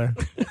love Wheeler.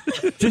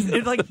 Just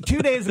like 2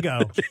 days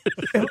ago,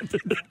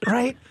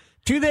 right?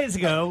 2 days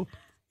ago,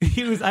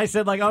 I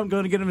said like, oh, I'm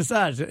going to get a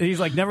massage. And he's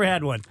like, never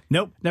had one.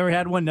 Nope, never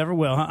had one. Never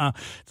will.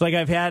 It's like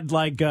I've had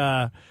like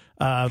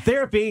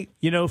therapy,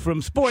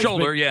 from sports.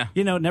 Shoulder, but, yeah.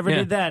 Never Yeah.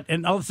 did that.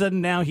 And all of a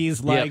sudden now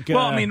he's like,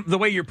 Well, I mean, the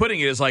way you're putting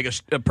it is like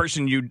a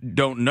person you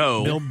don't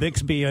know. Bill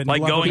Bixby and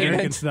like going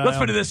American in. style. Let's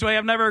put it this way: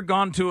 I've never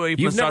gone to a You've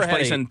never massage had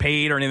place and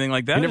paid or anything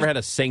like that. You never had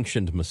a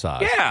sanctioned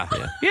massage.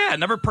 Yeah,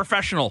 never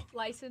professional.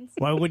 License.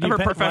 Why would you Never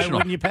pay? Why professional.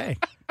 wouldn't you pay?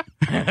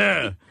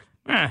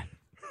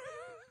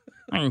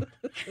 I'm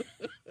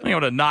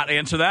going to not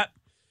answer that.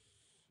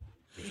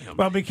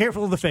 Well, be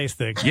careful of the face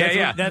thing.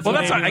 Yeah.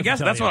 I guess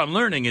that's you. what I'm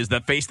learning is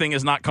that face thing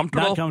is not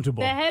comfortable. Not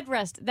comfortable. The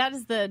headrest, that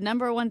is the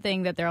number one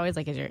thing that they're always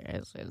like, is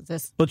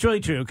this? Well, it's really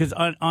true because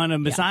on a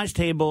massage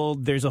table,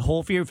 there's a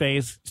hole for your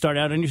face. Start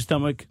out on your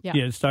stomach.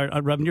 Yeah. Start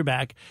rubbing your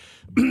back.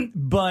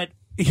 But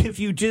if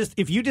you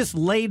just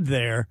laid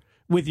there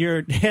with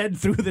your head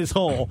through this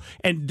hole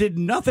and did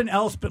nothing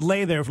else but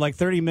lay there for like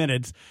 30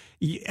 minutes,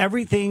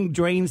 everything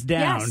drains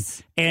down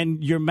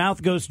and your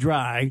mouth goes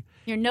dry.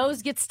 Your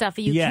nose gets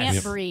stuffy. You Yes.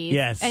 can't breathe.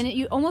 Yes. And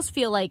you almost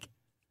feel like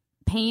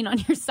pain on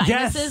your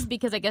sinuses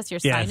because I guess your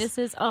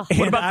sinuses. Oh.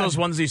 What about those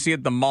ones you see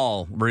at the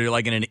mall where you're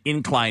like in an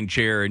inclined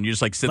chair and you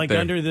just like sit like there?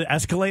 under the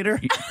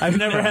escalator? I've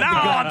never had No, the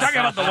guts. I'm talking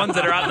about the ones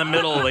that are out in the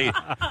middle. You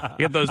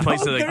get those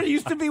places. Oh, there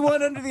used to be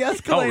one under the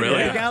escalator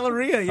really? at the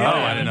Galleria. Yeah. Oh,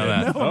 I didn't know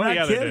that. No, I'm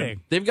not they kidding.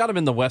 do. They've got them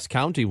in the West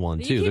County one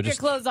You too. keep They're your just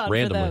clothes on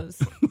randomly.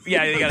 for those.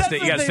 Yeah, you gotta stay.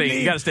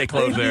 You gotta stay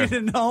close there. They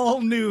need an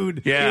all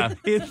nude. Yeah,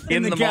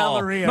 in the mall.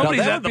 Galleria. Nobody's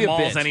Now, that at would the be a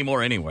malls bit.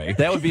 anymore anyway.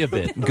 That would be a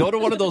bit. Go to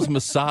one of those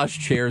massage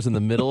chairs in the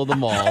middle of the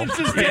mall.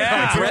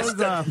 Yeah. Clothes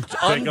off.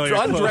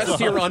 Undress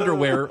your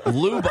underwear,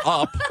 lube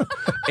up,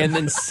 and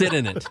then sit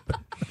in it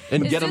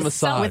and Is get a this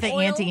massage. With an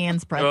Auntie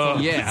Anne's pretzel.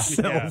 Yeah,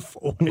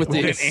 Self-oil. with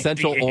the With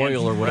essential Auntie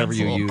oil or whatever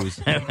you pretzel. use.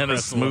 and a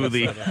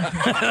smoothie.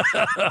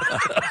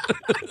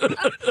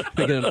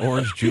 Making an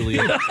orange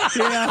Juliet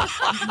Yeah.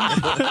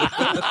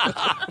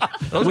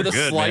 Those with are a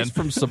good, slice man.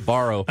 from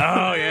Sbarro.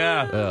 Oh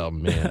yeah. Oh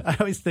man, I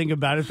always think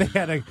about if they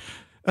had a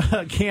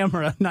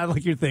camera, not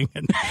like you're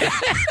thinking,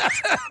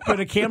 but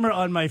a camera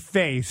on my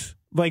face.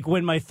 Like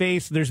when my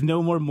face, there's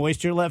no more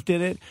moisture left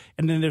in it,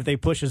 and then if they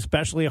push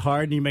especially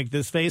hard and you make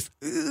this face,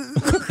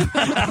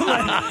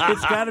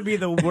 it's got to be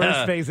the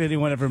worst face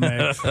anyone ever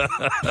makes.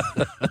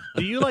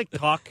 Do you like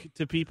talk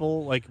to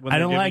people like when I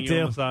they're don't giving like you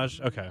to. a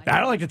massage? Okay. I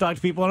don't like to talk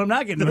to people when I'm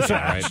not getting a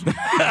massage.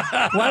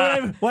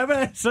 Why would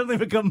I suddenly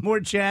become more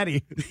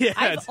chatty? Yeah,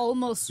 I've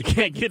almost you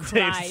can't get Dave to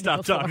cried stop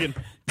before. talking.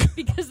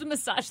 because the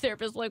massage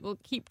therapist will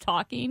keep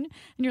talking,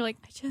 and you're like,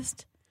 I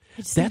just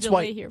That's need to why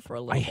lay here for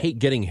a little I bit. hate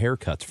getting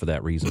haircuts for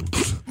that reason.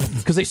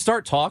 Because they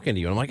start talking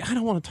to you, and I'm like, I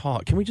don't want to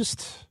talk. Can we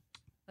just?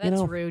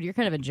 That's rude. You're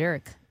kind of a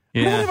jerk.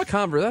 I don't have a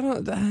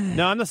conversation.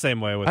 No, I'm the same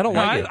way with. I don't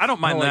like it. I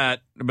don't mind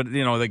that, but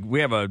like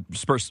we have a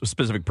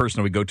specific person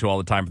that we go to all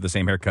the time for the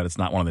same haircut. It's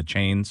not one of the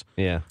chains.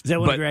 Yeah. Is that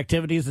one of your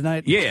activities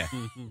tonight? Yeah.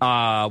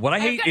 What I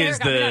hate got a is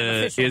haircut, but not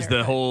an official the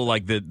haircut. whole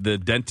like the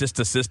dentist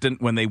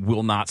assistant when they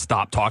will not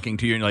stop talking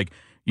to you and you're like,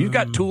 you've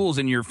got tools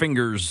in your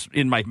fingers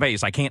in my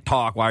face. I can't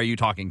talk. Why are you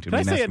talking to me? Can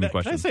And asking me I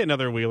questions. say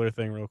another Wheeler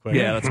thing real quick?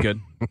 Yeah, that's good.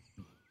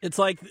 It's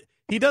like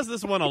he does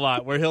this one a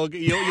lot where you'll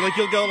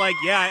go like,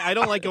 yeah, I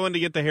don't like going to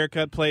get the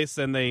haircut place,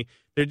 and they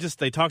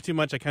talk too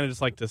much. I kind of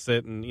just like to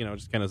sit and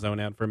just kind of zone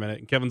out for a minute.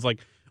 And Kevin's like,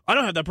 I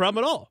don't have that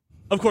problem at all.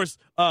 Of course,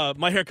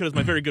 my haircut is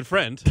my very good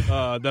friend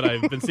that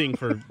I've been seeing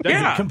for decades.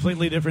 Yeah.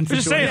 Completely different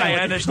Just situation.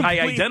 saying, I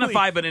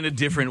identify, but in a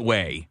different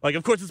way. Like,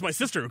 of course, it's my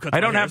sister who cuts I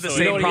don't my hair, have the so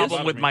same it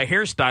problem is. with my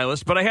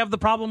hairstylist, but I have the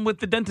problem with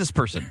the dentist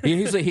person.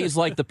 He's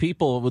like the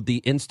people with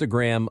the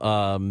Instagram,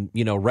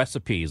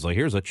 recipes. Like,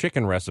 here's a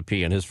chicken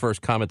recipe, and his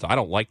first comment, I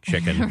don't like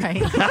chicken. Right.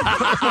 Make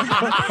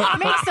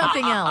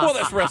something else. Well,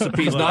 this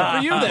recipe's not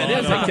for you then,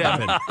 is it,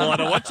 Kevin? Well, I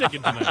don't want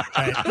chicken tonight.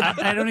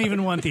 I don't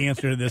even want the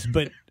answer to this,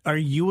 but are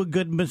you a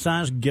good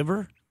massage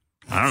giver?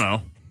 I don't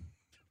know.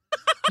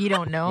 You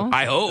don't know?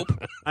 I hope.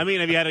 I mean,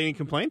 have you had any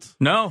complaints?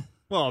 No.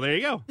 Well, there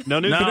you go. No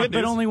news. No. Good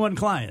But news. only one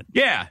client.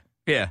 Yeah.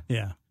 Yeah.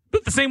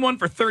 But the same one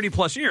for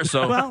 30-plus years,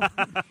 so... Well,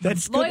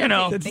 that's good. Loyalty. You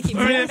know, They keep I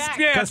mean, coming it's, back.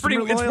 yeah, it's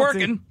Customer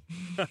working.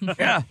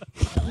 Yeah.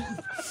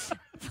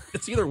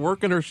 It's either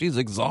working or she's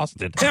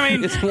exhausted. I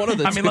mean, it's one of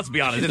the two. let's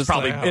be honest.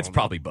 It's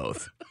probably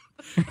both.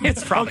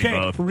 It's probably Okay,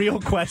 both. real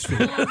question.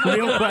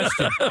 Real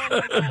question.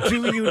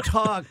 Do you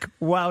talk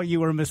while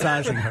you are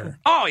massaging her?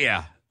 Oh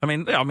yeah. I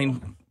mean,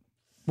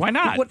 why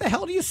not? What the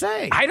hell do you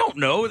say? I don't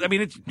know. I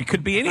mean, it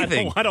could be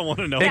anything. I don't want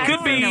to know. It I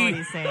could don't know what be.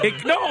 he's saying.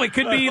 It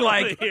could be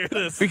like. hear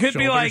this. We could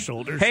be like,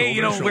 shoulders, hey,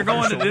 shoulders, we're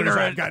going to shoulders, dinner.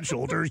 I've got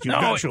shoulders. You've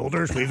No, got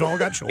shoulders. We've all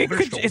got shoulders.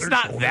 It's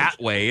not shoulders.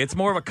 that way. It's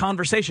more of a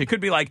conversation. It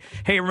could be like,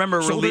 hey, remember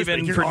we're Shoulders, leaving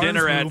make your for arms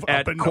dinner move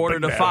at up and quarter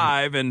up to and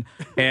 5,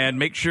 and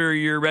make sure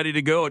you're ready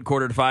to go at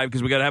quarter to 5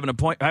 because we got to have an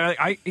appointment.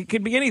 It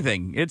could be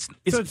anything. It's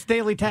So it's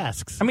daily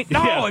tasks. I mean,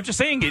 no, Yeah. I'm just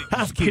saying it could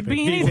Housekeeping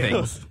be anything.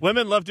 details.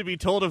 Women love to be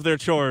told of their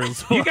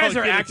chores. You guys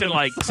are acting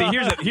like. See,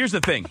 here's the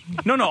thing.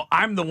 No,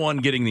 I'm the one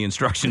getting the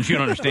instructions. You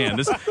don't understand.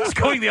 It's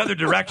going the other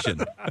direction.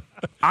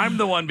 I'm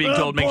the one being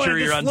told, make sure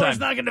you're on time. It's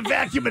not going to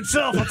vacuum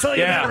itself. I'll tell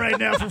you Yeah. that right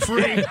now for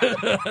free.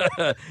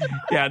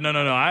 Yeah, no.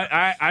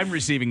 I'm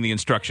receiving the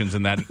instructions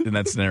in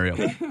that scenario.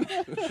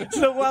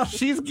 So while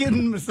she's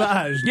getting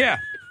massaged Yeah.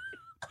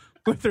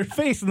 with her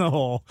face in the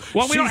hole,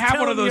 Well, we don't she's have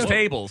one of telling those you-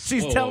 tables.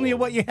 She's telling you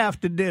what you have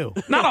to do.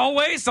 Not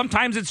always.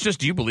 Sometimes it's just,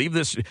 do you believe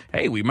this?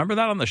 Hey, we remember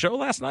that on the show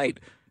last night.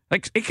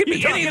 Like it could be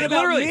You're talking any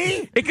about literally.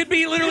 me? It could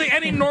be literally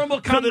any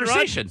normal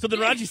conversation. So then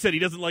Raji said he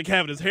doesn't like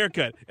having his hair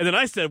cut. And then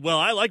I said, well,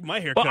 I like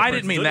my haircut. Well, I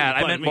didn't mean so that.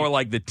 I it meant doesn't more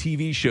like the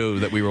TV show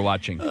that we were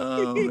watching.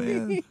 Oh,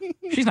 man.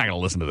 She's not going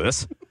to listen to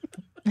this.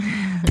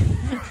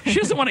 She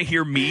doesn't want to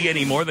hear me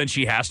any more than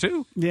she has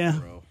to. Yeah.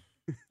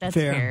 That's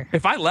Fair. fair.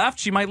 If I left,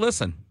 she might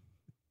listen.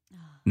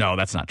 No,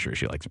 that's not true.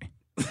 She likes me.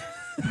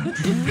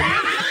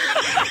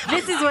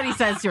 This is what he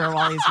says to her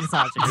while he's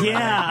massaging her.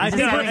 Yeah, I Just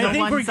think, having I a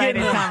think we're one-sided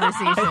getting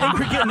conversation. I think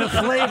we're getting a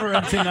flavor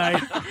of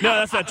tonight. No,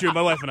 that's not true.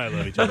 My wife and I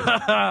love each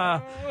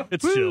other.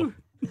 It's chill.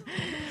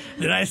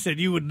 Then I said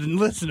you wouldn't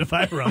listen if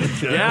I were on the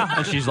show. Yeah,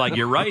 and she's like,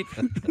 "You're right.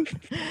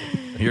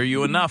 Hear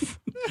you enough."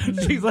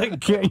 She's like,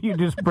 can't you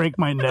just break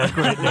my neck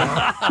right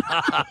now?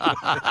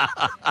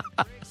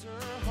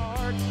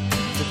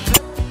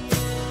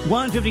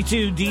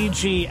 152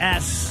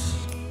 DGS.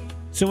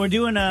 So we're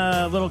doing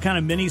a little kind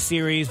of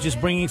mini-series,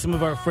 just bringing some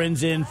of our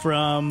friends in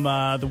from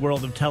the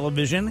world of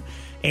television.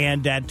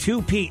 And at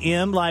 2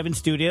 p.m. live in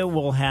studio,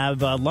 we'll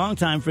have a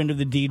longtime friend of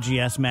the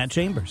DGS, Matt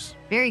Chambers.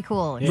 Very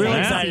cool. Really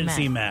excited to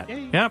see Matt.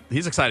 Yep,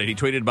 he's excited. He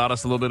tweeted about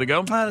us a little bit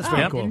ago. That's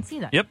very I cool. didn't see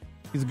that. Yep.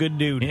 He's a good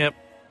dude. Yep.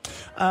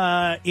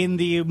 In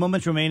the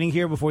moments remaining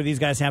here before these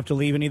guys have to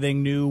leave,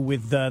 anything new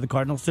with the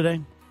Cardinals today?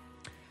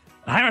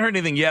 I haven't heard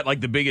anything yet. Like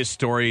the biggest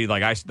story,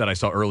 that I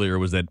saw earlier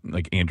was that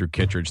like Andrew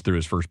Kittredge threw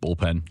his first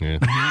bullpen.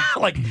 Yeah.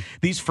 Like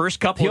these first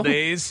couple of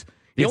days,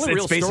 the it's only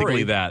real basically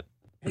story that.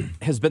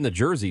 has been the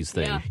jerseys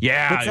thing.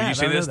 Yeah, What's did that? you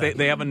see I don't this? know that.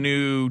 They have a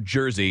new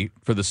jersey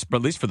for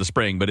at least for the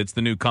spring, but it's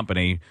the new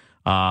company,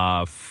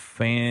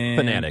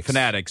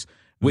 Fanatics,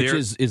 Which They're-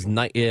 is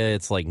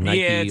it's like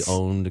Nike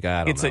owned.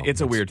 I don't know. It's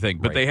a weird thing,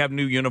 but right. they have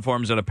new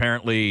uniforms that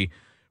apparently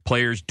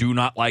players do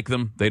not like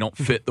them. They don't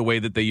fit the way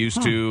that they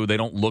used to. They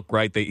don't look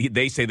right.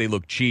 They say they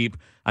look cheap.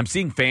 I'm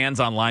seeing fans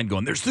online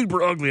going, they're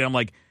super ugly. I'm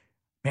like,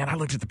 man, I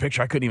looked at the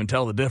picture. I couldn't even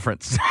tell the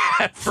difference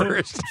at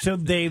first. So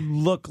they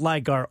look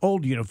like our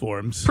old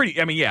uniforms. Pretty.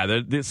 I mean, yeah,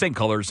 they're the same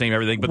color, same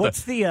everything. But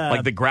What's the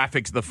like the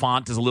graphics, the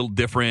font is a little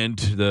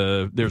different.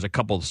 There's a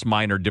couple of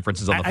minor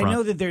differences on the front. I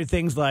know that there are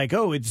things like,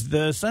 it's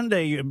the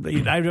Sunday. I've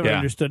never Yeah.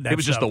 understood that. It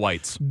was just stuff. the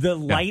whites. The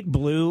light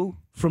blue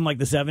from like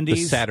the 70s. The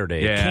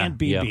Saturday. Yeah. Can't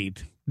be Yeah.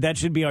 beat. That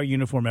should be our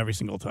uniform every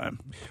single time.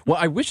 Well,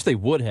 I wish they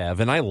would have,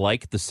 and I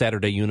like the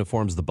Saturday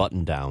uniforms, the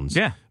button downs.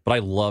 Yeah. But I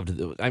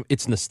loved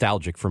it's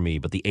nostalgic for me.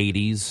 But the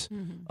 80s,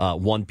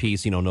 one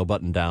piece, no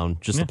button down,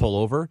 just the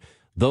pullover.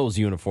 Those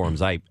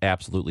uniforms I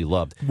absolutely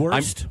loved.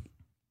 Worst?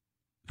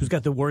 Who's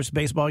got the worst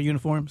baseball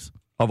uniforms?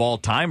 Of all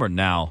time or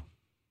now?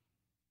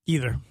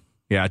 Either.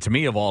 Yeah, to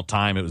me, of all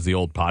time, it was the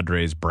old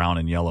Padres brown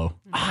and yellow.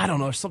 I don't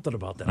know, there's something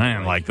about that. I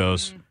didn't like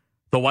those.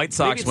 The White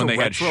Sox, it's when a they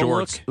had retro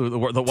shorts,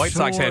 the White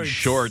Sox had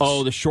shorts.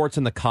 Oh, the shorts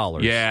and the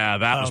collars. Yeah,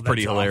 that was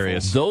pretty that's awful.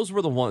 hilarious. Those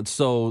were the ones.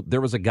 So there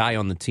was a guy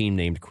on the team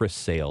named Chris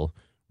Sale,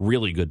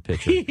 really good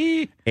pitcher,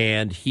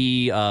 and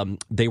they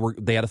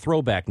had a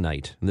throwback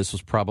night, and this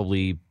was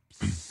probably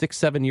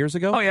 6-7 years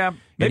ago. Oh yeah,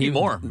 maybe And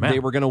more. Man. They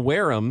were going to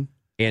wear them,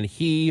 And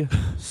he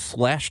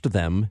slashed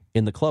them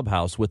in the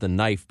clubhouse with a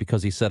knife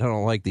because he said, I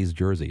don't like these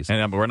jerseys.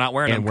 And we're not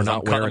wearing them because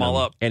I'm cutting them all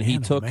up. And he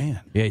took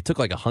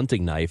like a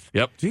hunting knife.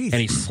 Yep. Jeez.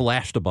 And he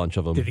slashed a bunch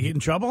of them. Did he get in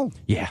trouble?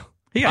 Yeah.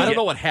 I don't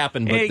know what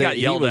happened, but he got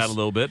yelled at a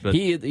little bit. But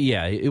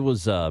it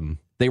was.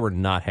 They were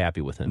not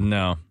happy with him.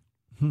 No.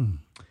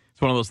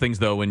 It's one of those things,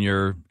 though, when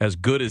you're as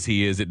good as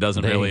he is, it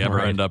doesn't really ever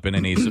end up in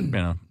any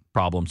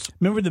problems.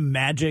 Remember the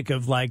magic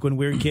of like when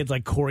we were kids,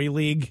 like Corey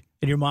League,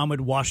 and your mom would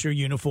wash your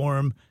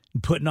uniform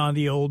and putting on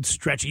the old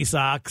stretchy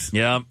socks.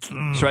 Yeah,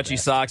 stretchy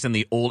socks and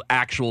the old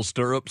actual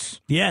stirrups.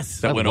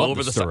 Yes, that went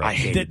over the stirrups. I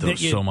hated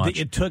those so much. That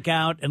you took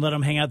out and let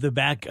them hang out the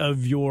back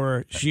of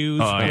your shoes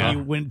when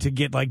you went to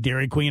get like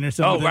Dairy Queen or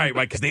something. Oh, right,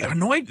 because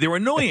they were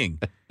annoying.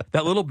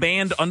 That little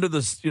band under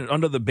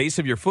the base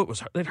of your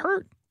foot it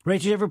hurt. Ray,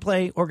 did you ever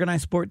play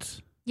organized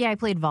sports? Yeah, I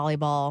played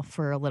volleyball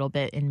for a little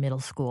bit in middle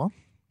school.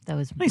 That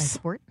was my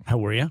sport. How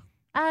were you?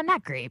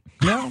 Not great.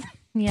 No?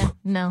 Yeah,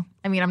 no.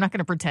 I mean, I'm not going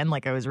to pretend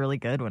like I was really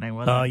good when I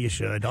wasn't. Oh, you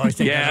should. Always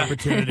take that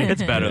opportunity.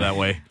 It's better that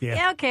way.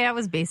 Yeah, okay. I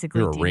was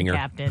basically You're a team ringer.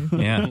 captain.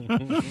 Yeah.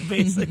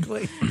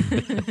 Basically.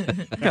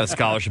 Got a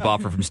scholarship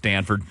offer from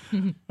Stanford.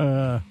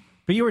 But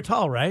you were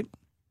tall, right?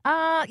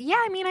 Yeah,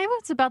 I mean, I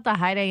was about the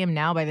height I am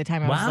now by the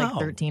time I was like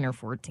 13 or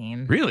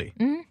 14. Really?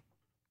 Mm-hmm.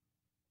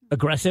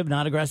 Aggressive,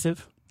 not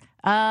aggressive?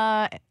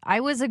 I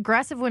was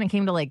aggressive when it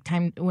came to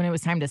when it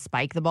was time to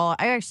spike the ball.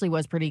 I actually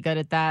was pretty good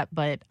at that,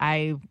 but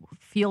I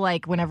feel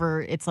like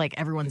whenever it's like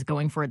everyone's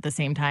going for it at the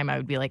same time, I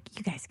would be like,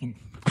 you guys can.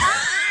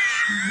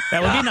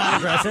 That would be not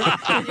aggressive.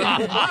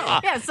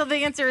 Yeah, so the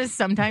answer is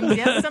sometimes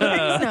yes,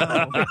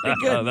 sometimes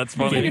no. That's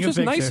funny. It's just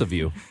nice of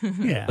you.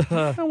 Yeah.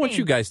 I want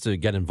you guys to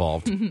get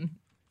involved.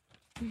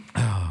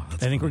 I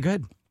think we're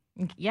good.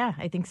 Yeah,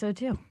 I think so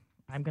too.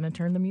 I'm going to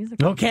turn the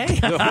music on. Okay.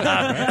 Let's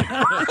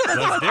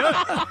do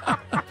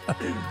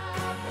it.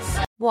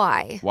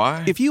 Why?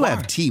 If you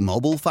have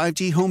T-Mobile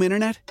 5G home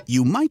internet,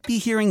 you might be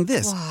hearing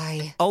this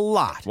Why? a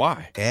lot.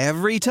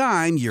 Every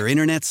time your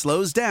internet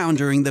slows down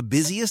during the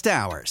busiest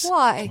hours.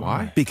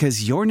 Why?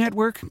 Because your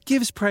network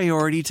gives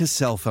priority to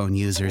cell phone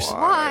users.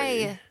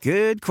 Why?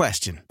 Good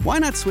question. Why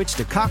not switch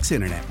to Cox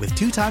Internet with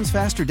 2 times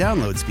faster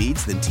download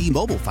speeds than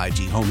T-Mobile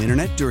 5G home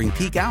internet during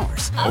peak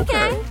hours?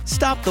 Okay.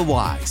 Stop the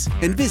whys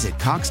and visit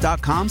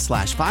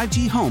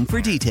cox.com/5G home for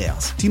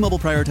details. T-Mobile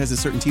prioritizes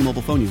certain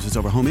T-Mobile phone users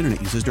over home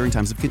internet users during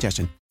times of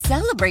congestion.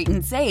 Celebrate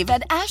and save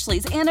at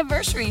Ashley's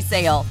Anniversary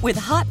Sale. With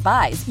Hot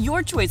Buys,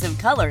 your choice of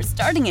colors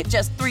starting at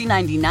just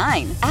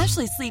 $3.99.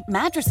 Ashley Sleep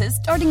mattresses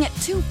starting at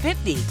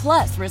 $2.50.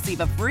 Plus, receive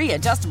a free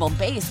adjustable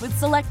base with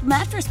select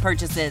mattress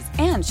purchases.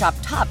 And shop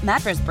top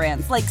mattress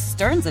brands like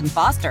Stearns &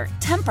 Foster,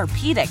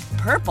 Tempur-Pedic,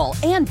 Purple,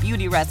 and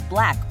Beautyrest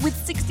Black with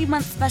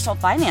 60-month special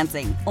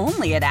financing.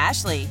 Only at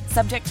Ashley.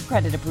 Subject to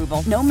credit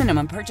approval. No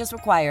minimum purchase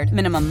required.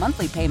 Minimum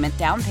monthly payment,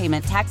 down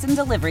payment, tax, and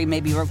delivery may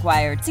be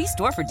required. See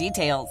store for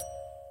details.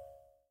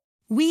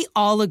 We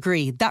all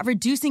agree that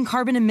reducing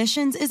carbon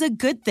emissions is a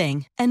good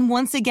thing. And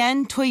once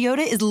again,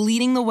 Toyota is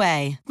leading the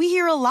way. We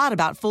hear a lot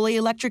about fully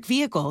electric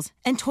vehicles,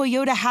 and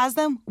Toyota has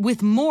them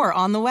with more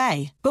on the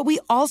way. But we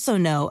also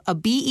know a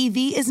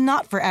BEV is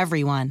not for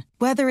everyone.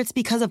 Whether it's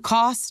because of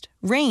cost,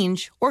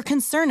 range, or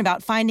concern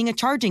about finding a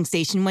charging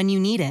station when you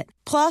need it.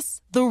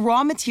 Plus, the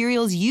raw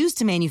materials used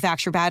to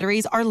manufacture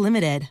batteries are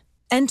limited.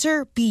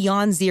 Enter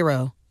Beyond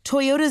Zero,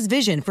 Toyota's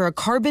vision for a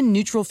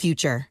carbon-neutral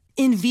future.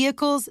 In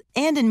vehicles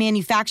and in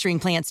manufacturing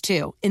plants,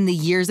 too, in the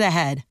years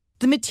ahead.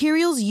 The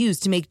materials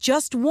used to make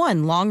just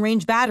one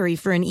long-range battery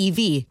for an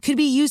EV could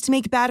be used to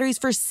make batteries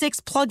for 6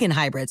 plug-in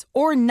hybrids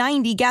or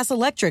 90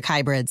 gas-electric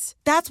hybrids.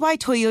 That's why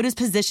Toyota's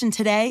position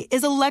today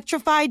is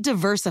electrified,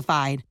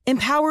 diversified,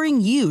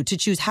 empowering you to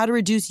choose how to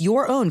reduce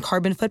your own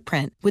carbon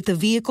footprint with the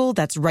vehicle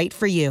that's right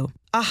for you.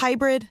 A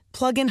hybrid,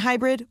 plug-in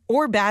hybrid,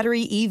 or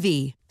battery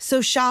EV.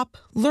 So shop,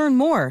 learn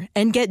more,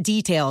 and get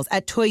details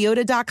at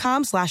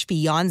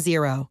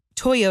toyota.com/beyondzero.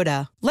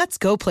 Toyota, let's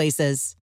go places.